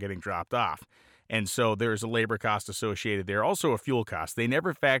this is all getting dropped off. And so there's a labor cost associated there. Also a fuel cost. They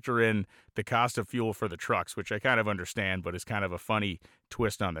never factor in the cost of fuel for the trucks, which I kind of understand, but is kind of a funny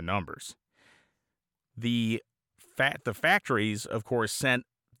twist on the numbers. The factories, of course, sent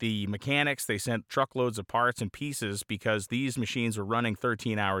the mechanics. They sent truckloads of parts and pieces because these machines were running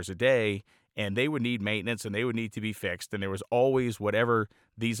 13 hours a day, and they would need maintenance and they would need to be fixed. And there was always whatever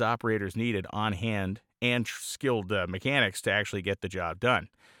these operators needed on hand and skilled mechanics to actually get the job done.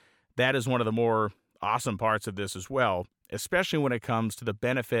 That is one of the more awesome parts of this as well, especially when it comes to the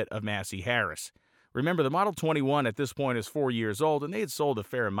benefit of Massey-Harris. Remember, the Model 21 at this point is 4 years old, and they had sold a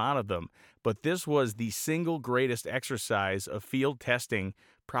fair amount of them, but this was the single greatest exercise of field testing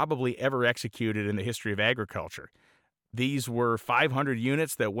probably ever executed in the history of agriculture. These were 500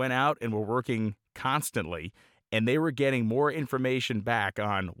 units that went out and were working constantly, and they were getting more information back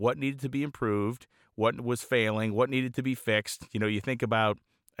on what needed to be improved, what was failing, what needed to be fixed. You know, you think about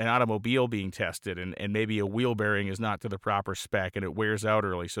an automobile being tested and maybe a wheel bearing is not to the proper spec and it wears out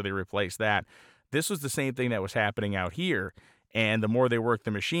early, so they replace that. This was the same thing that was happening out here, and the more they worked the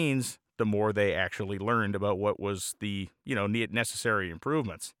machines, the more they actually learned about what was the, necessary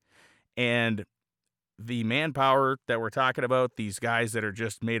improvements. And the manpower that we're talking about, these guys that are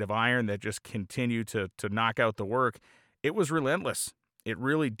just made of iron that just continue to knock out the work, it was relentless. It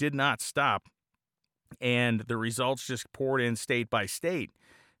really did not stop, and the results just poured in state by state.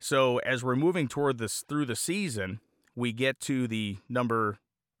 So as we're moving through the season, we get to the number,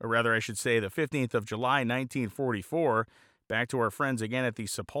 or rather I should say the 15th of July, 1944, back to our friends again at the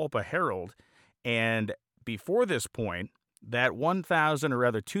Sapulpa Herald. And before this point, that 1,000 or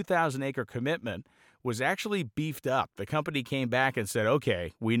rather 2,000 acre commitment was actually beefed up. The company came back and said,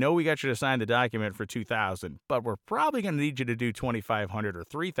 okay, we know we got you to sign the document for 2,000, but we're probably going to need you to do 2,500 or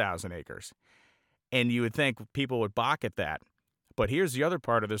 3,000 acres. And you would think people would balk at that. But here's the other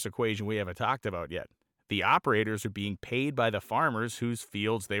part of this equation we haven't talked about yet. The operators are being paid by the farmers whose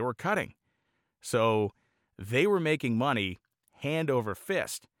fields they were cutting. So they were making money hand over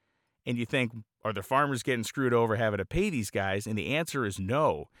fist. And you think, are the farmers getting screwed over having to pay these guys? And the answer is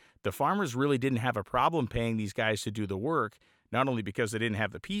no. The farmers really didn't have a problem paying these guys to do the work, not only because they didn't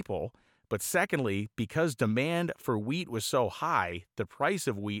have the people, but secondly, because demand for wheat was so high, the price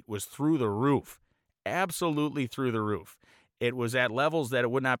of wheat was through the roof. Absolutely through the roof. It was at levels that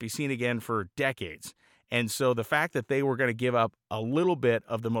it would not be seen again for decades. And so the fact that they were going to give up a little bit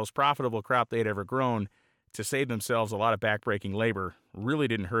of the most profitable crop they'd ever grown to save themselves a lot of backbreaking labor really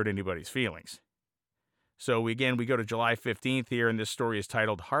didn't hurt anybody's feelings. So again, we go to July 15th here, and this story is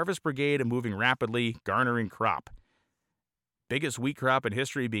titled Harvest Brigade Moving Rapidly, Garnering Crop. Biggest wheat crop in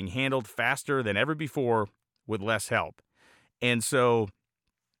history being handled faster than ever before with less help. And so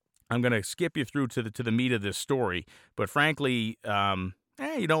I'm going to skip you through to the meat of this story, but frankly,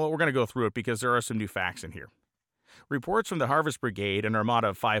 you know what? We're going to go through it because there are some new facts in here. Reports from the Harvest Brigade, an armada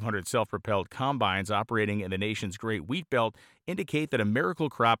of 500 self-propelled combines operating in the nation's Great Wheat Belt, indicate that a miracle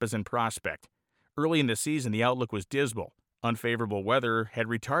crop is in prospect. Early in the season, the outlook was dismal. Unfavorable weather had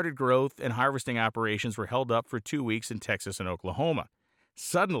retarded growth, and harvesting operations were held up for 2 weeks in Texas and Oklahoma.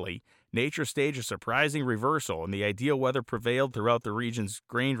 Suddenly, nature staged a surprising reversal, and the ideal weather prevailed throughout the region's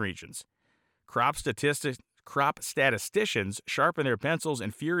grain regions. Crop statisticians sharpened their pencils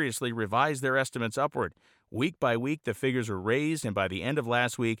and furiously revised their estimates upward. Week by week, the figures were raised, and by the end of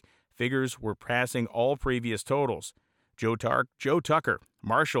last week, figures were passing all previous totals. Joe Tucker,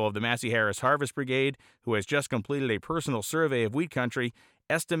 marshal of the Massey-Harris Harvest Brigade, who has just completed a personal survey of wheat country,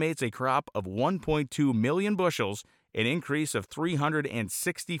 estimates a crop of 1.2 million bushels, an increase of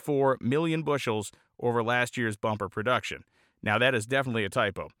 364 million bushels over last year's bumper production. Now, that is definitely a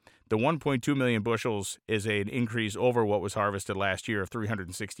typo. The 1.2 million bushels is an increase over what was harvested last year of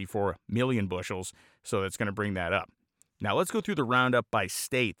 364 million bushels, so that's going to bring that up. Now, let's go through the roundup by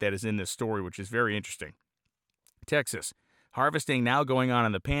state that is in this story, which is very interesting. Texas. Harvesting now going on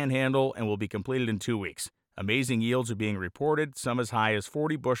in the Panhandle and will be completed in 2 weeks. Amazing yields are being reported, some as high as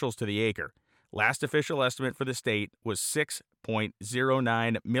 40 bushels to the acre. Last official estimate for the state was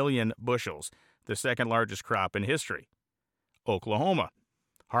 6.09 million bushels, the second largest crop in history. Oklahoma.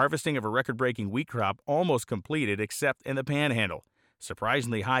 Harvesting of a record-breaking wheat crop almost completed except in the Panhandle.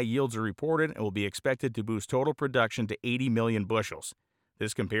 Surprisingly high yields are reported and will be expected to boost total production to 80 million bushels.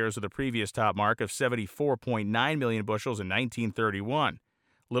 This compares with the previous top mark of 74.9 million bushels in 1931.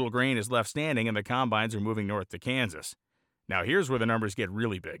 Little grain is left standing and the combines are moving north to Kansas. Now here's where the numbers get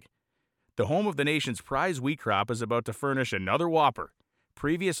really big. The home of the nation's prize wheat crop is about to furnish another whopper.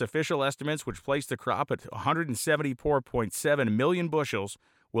 Previous official estimates, which placed the crop at 174.7 million bushels,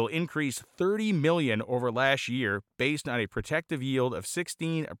 will increase 30 million over last year based on a prospective yield of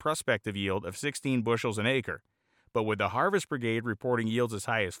 16 bushels an acre. But with the Harvest Brigade reporting yields as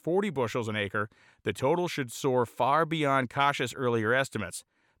high as 40 bushels an acre, the total should soar far beyond cautious earlier estimates.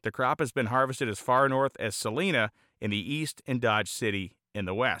 The crop has been harvested as far north as Salina in the east and Dodge City in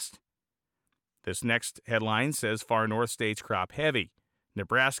the west. This next headline says far north states crop heavy.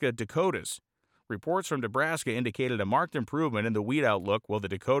 Nebraska Dakotas. Reports from Nebraska indicated a marked improvement in the wheat outlook, while the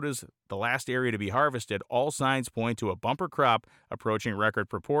Dakotas, the last area to be harvested, all signs point to a bumper crop approaching record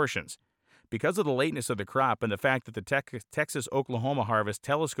proportions. Because of the lateness of the crop and the fact that the Texas-Oklahoma harvest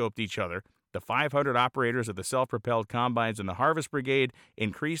telescoped each other, the 500 operators of the self-propelled combines in the Harvest Brigade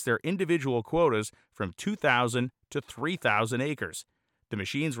increased their individual quotas from 2,000 to 3,000 acres. The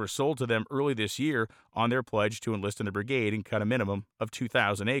machines were sold to them early this year on their pledge to enlist in the brigade and cut a minimum of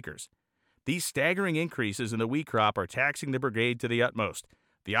 2,000 acres. These staggering increases in the wheat crop are taxing the brigade to the utmost.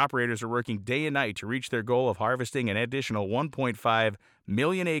 The operators are working day and night to reach their goal of harvesting an additional 1.5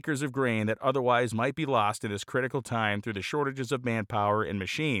 million acres of grain that otherwise might be lost in this critical time through the shortages of manpower and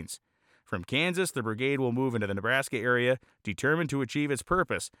machines. From Kansas, the brigade will move into the Nebraska area, determined to achieve its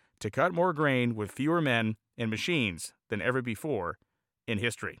purpose, to cut more grain with fewer men and machines than ever before in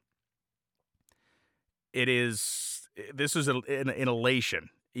history. This is an elation.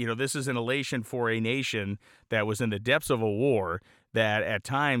 This is an elation for a nation that was in the depths of a war that at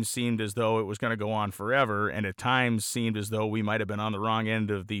times seemed as though it was going to go on forever, and at times seemed as though we might have been on the wrong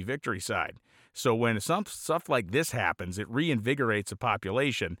end of the victory side. So when stuff like this happens, it reinvigorates a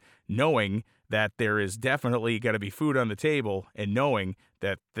population, knowing that there is definitely going to be food on the table, and knowing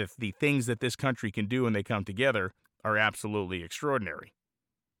that the things that this country can do when they come together are absolutely extraordinary.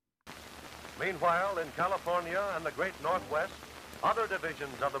 Meanwhile, in California and the great Northwest, other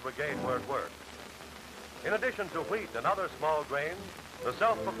divisions of the brigade were at work. In addition to wheat and other small grains, the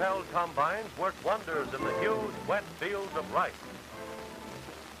self-propelled combines worked wonders in the huge, wet fields of rice.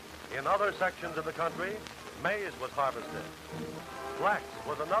 In other sections of the country, maize was harvested. Flax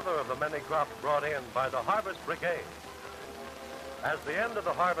was another of the many crops brought in by the Harvest Brigade. As the end of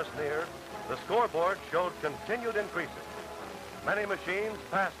the harvest neared, the scoreboard showed continued increases. Many machines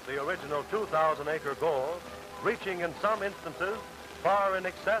passed the original 2,000-acre goal, reaching in some instances far in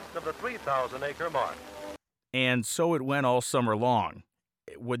excess of the 3,000-acre mark. And so it went all summer long,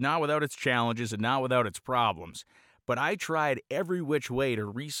 not without its challenges and not without its problems. But I tried every which way to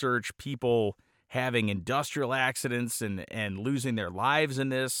research people having industrial accidents and losing their lives in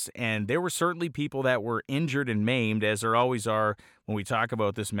this, and there were certainly people that were injured and maimed, as there always are when we talk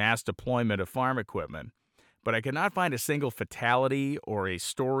about this mass deployment of farm equipment. But I could not find a single fatality or a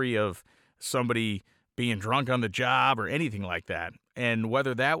story of somebody being drunk on the job or anything like that. And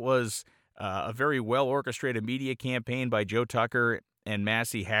whether that was a very well-orchestrated media campaign by Joe Tucker and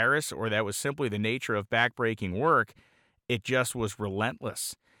Massey-Harris, or that was simply the nature of backbreaking work, it just was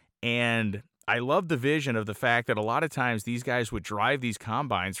relentless. And I love the vision of the fact that a lot of times these guys would drive these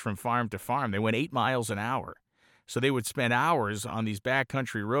combines from farm to farm. They went 8 miles an hour. So they would spend hours on these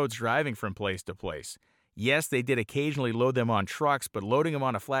backcountry roads driving from place to place. Yes, they did occasionally load them on trucks, but loading them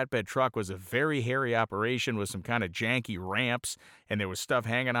on a flatbed truck was a very hairy operation with some kind of janky ramps, and there was stuff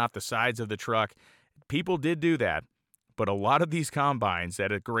hanging off the sides of the truck. People did do that, but a lot of these combines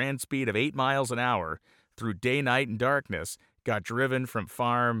at a grand speed of 8 miles an hour through day, night, and darkness got driven from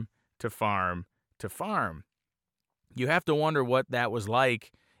farm to farm to farm. You have to wonder what that was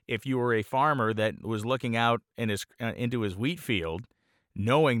like if you were a farmer that was looking out into his wheat field,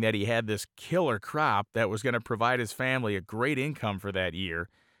 knowing that he had this killer crop that was going to provide his family a great income for that year,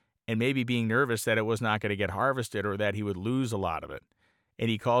 and maybe being nervous that it was not going to get harvested or that he would lose a lot of it. And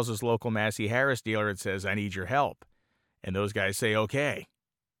he calls his local Massey-Harris dealer and says, "I need your help." And those guys say, "Okay."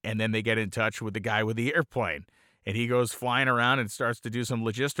 And then they get in touch with the guy with the airplane. And he goes flying around and starts to do some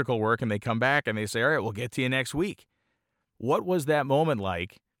logistical work, and they come back and they say, "All right, we'll get to you next week." What was that moment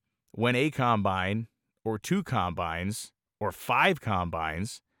like when a combine or 2 combines or 5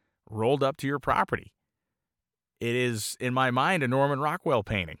 combines rolled up to your property? It is, in my mind, a Norman Rockwell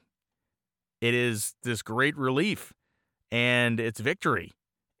painting. It is this great relief, and it's victory,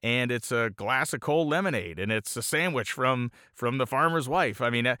 and it's a glass of cold lemonade, and it's a sandwich from the farmer's wife.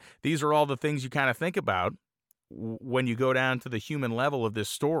 I mean, these are all the things you kind of think about when you go down to the human level of this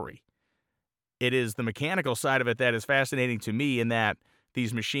story. It is the mechanical side of it that is fascinating to me, in that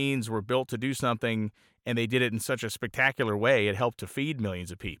these machines were built to do something, and they did it in such a spectacular way, it helped to feed millions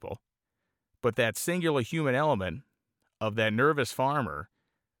of people. But that singular human element of that nervous farmer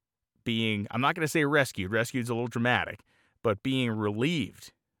being, I'm not going to say rescued is a little dramatic, but being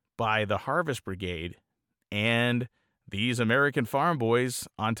relieved by the Harvest Brigade and these American farm boys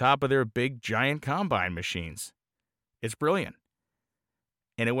on top of their big, giant combine machines. It's brilliant.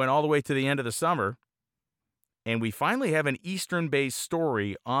 And it went all the way to the end of the summer, and we finally have an Eastern-based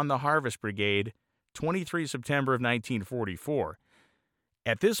story on the Harvest Brigade, 23 September of 1944.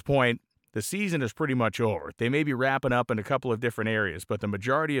 At this point, the season is pretty much over. They may be wrapping up in a couple of different areas, but the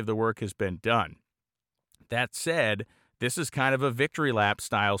majority of the work has been done. That said, this is kind of a victory lap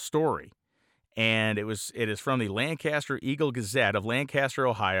style story. And it is from the Lancaster Eagle Gazette of Lancaster,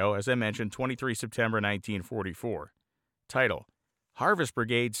 Ohio, as I mentioned, 23 September 1944. Title: Harvest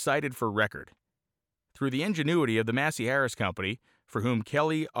Brigade Cited for Record. Through the ingenuity of the Massey-Harris Company, for whom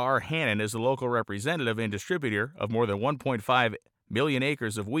Kelly R. Hannon is the local representative and distributor of more than 1.5 million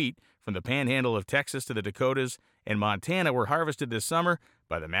acres of wheat from the panhandle of Texas to the Dakotas and Montana, were harvested this summer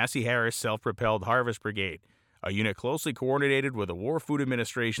by the Massey-Harris Self-Propelled Harvest Brigade, a unit closely coordinated with the War Food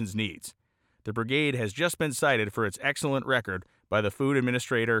Administration's needs. The brigade has just been cited for its excellent record by the Food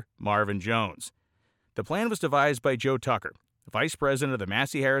Administrator Marvin Jones. The plan was devised by Joe Tucker, vice president of the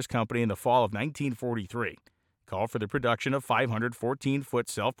Massey-Harris Company, in the fall of 1943, called for the production of 500 14-foot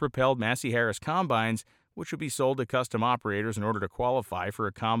self-propelled Massey-Harris combines, which would be sold to custom operators in order to qualify for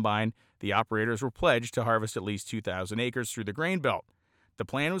a combine. The operators were pledged to harvest at least 2,000 acres through the grain belt. The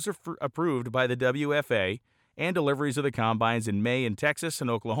plan was approved by the WFA, and deliveries of the combines in May in Texas and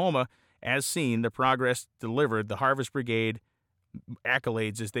Oklahoma. As seen, the progress delivered the Harvest Brigade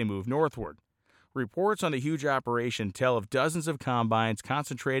accolades as they move northward. Reports on the huge operation tell of dozens of combines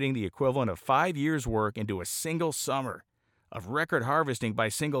concentrating the equivalent of 5 years' work into a single summer, of record harvesting by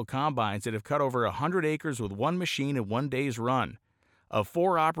single combines that have cut over 100 acres with one machine in one day's run, of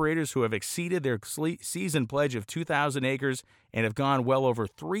 4 operators who have exceeded their season pledge of 2,000 acres and have gone well over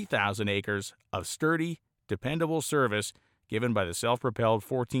 3,000 acres of sturdy, dependable service given by the self-propelled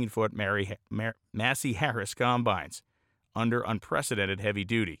 14-foot Massey-Harris combines under unprecedented heavy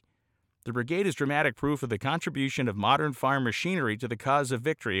duty. The brigade is dramatic proof of the contribution of modern farm machinery to the cause of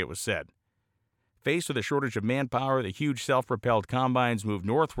victory, it was said. Faced with a shortage of manpower, the huge self-propelled combines moved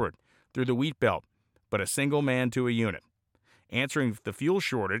northward through the wheat belt, but a single man to a unit. Answering the fuel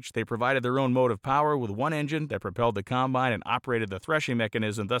shortage, they provided their own mode of power with one engine that propelled the combine and operated the threshing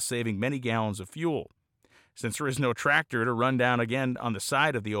mechanism, thus saving many gallons of fuel. Since there is no tractor to run down again on the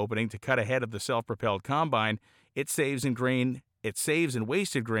side of the opening to cut ahead of the self-propelled combine, it saves in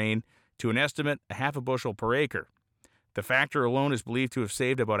wasted grain to an estimate a half a bushel per acre. The factor alone is believed to have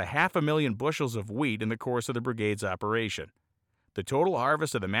saved about 500,000 bushels of wheat in the course of the brigade's operation. The total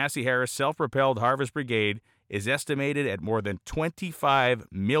harvest of the Massey-Harris Self-Propelled Harvest Brigade is estimated at more than 25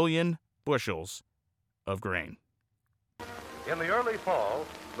 million bushels of grain. In the early fall,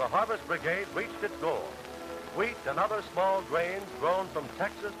 the Harvest Brigade reached its goal. Wheat and other small grains grown from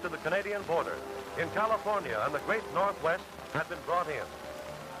Texas to the Canadian border, in California and the great Northwest, had been brought in.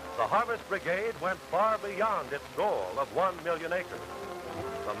 The Harvest Brigade went far beyond its goal of 1 million acres.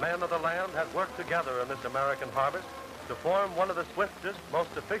 The men of the land had worked together in this American harvest to form one of the swiftest, most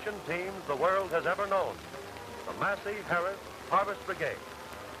efficient teams the world has ever known, the Massey-Harris Harvest Brigade.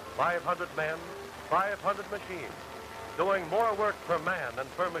 500 men, 500 machines, doing more work per man and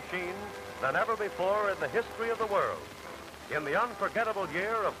per machine than ever before in the history of the world. In the unforgettable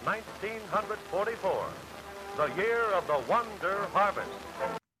year of 1944, the year of the Wonder Harvest.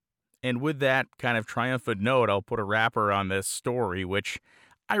 And with that kind of triumphant note, I'll put a wrapper on this story, which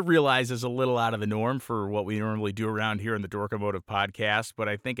I realize is a little out of the norm for what we normally do around here in the Dorkomotive podcast, but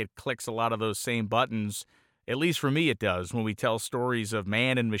I think it clicks a lot of those same buttons, at least for me it does, when we tell stories of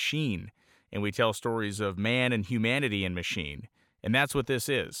man and machine, and we tell stories of man and humanity and machine. And that's what this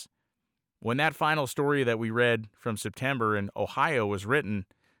is. When that final story that we read from September in Ohio was written,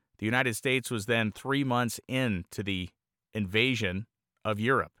 the United States was then 3 months into the invasion of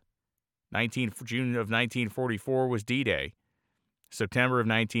Europe. June of 1944 was D-Day. September of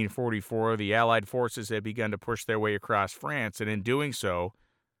 1944, the Allied forces had begun to push their way across France, and in doing so,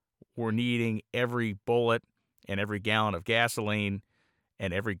 were needing every bullet and every gallon of gasoline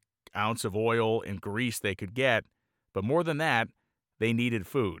and every ounce of oil and grease they could get. But more than that, they needed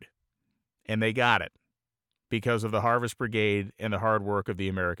food. And they got it because of the Harvest Brigade and the hard work of the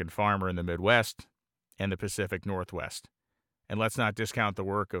American farmer in the Midwest and the Pacific Northwest. And let's not discount the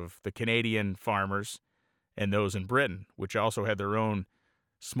work of the Canadian farmers and those in Britain, which also had their own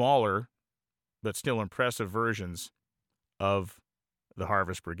smaller but still impressive versions of the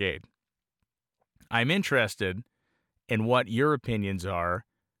Harvest Brigade. I'm interested in what your opinions are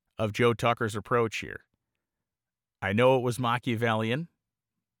of Joe Tucker's approach here. I know it was Machiavellian,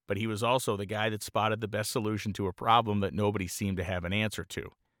 but he was also the guy that spotted the best solution to a problem that nobody seemed to have an answer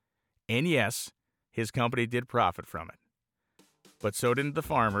to. And yes, his company did profit from it. But so didn't the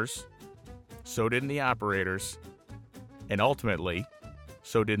farmers, so didn't the operators, and ultimately,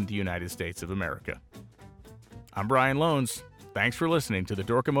 so didn't the United States of America. I'm Brian Loans. Thanks for listening to the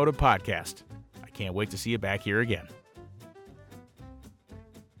Dorkomotive Podcast. I can't wait to see you back here again.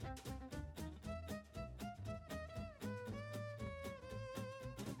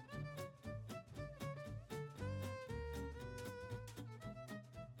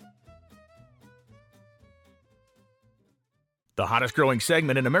 The hottest growing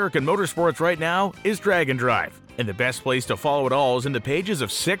segment in American motorsports right now is Drag and Drive, and the best place to follow it all is in the pages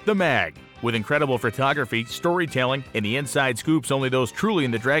of Sick the Mag. With incredible photography, storytelling, and the inside scoops only those truly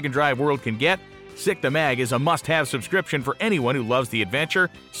in the Drag and Drive world can get, Sick the Mag is a must-have subscription for anyone who loves the adventure,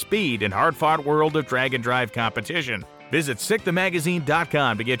 speed, and hard-fought world of Drag and Drive competition. Visit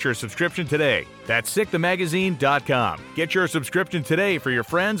sickthemagazine.com to get your subscription today. That's sickthemagazine.com. Get your subscription today for your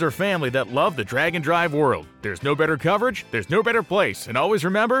friends or family that love the Drag and Drive world. There's no better coverage, there's no better place, and always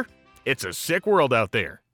remember, it's a sick world out there.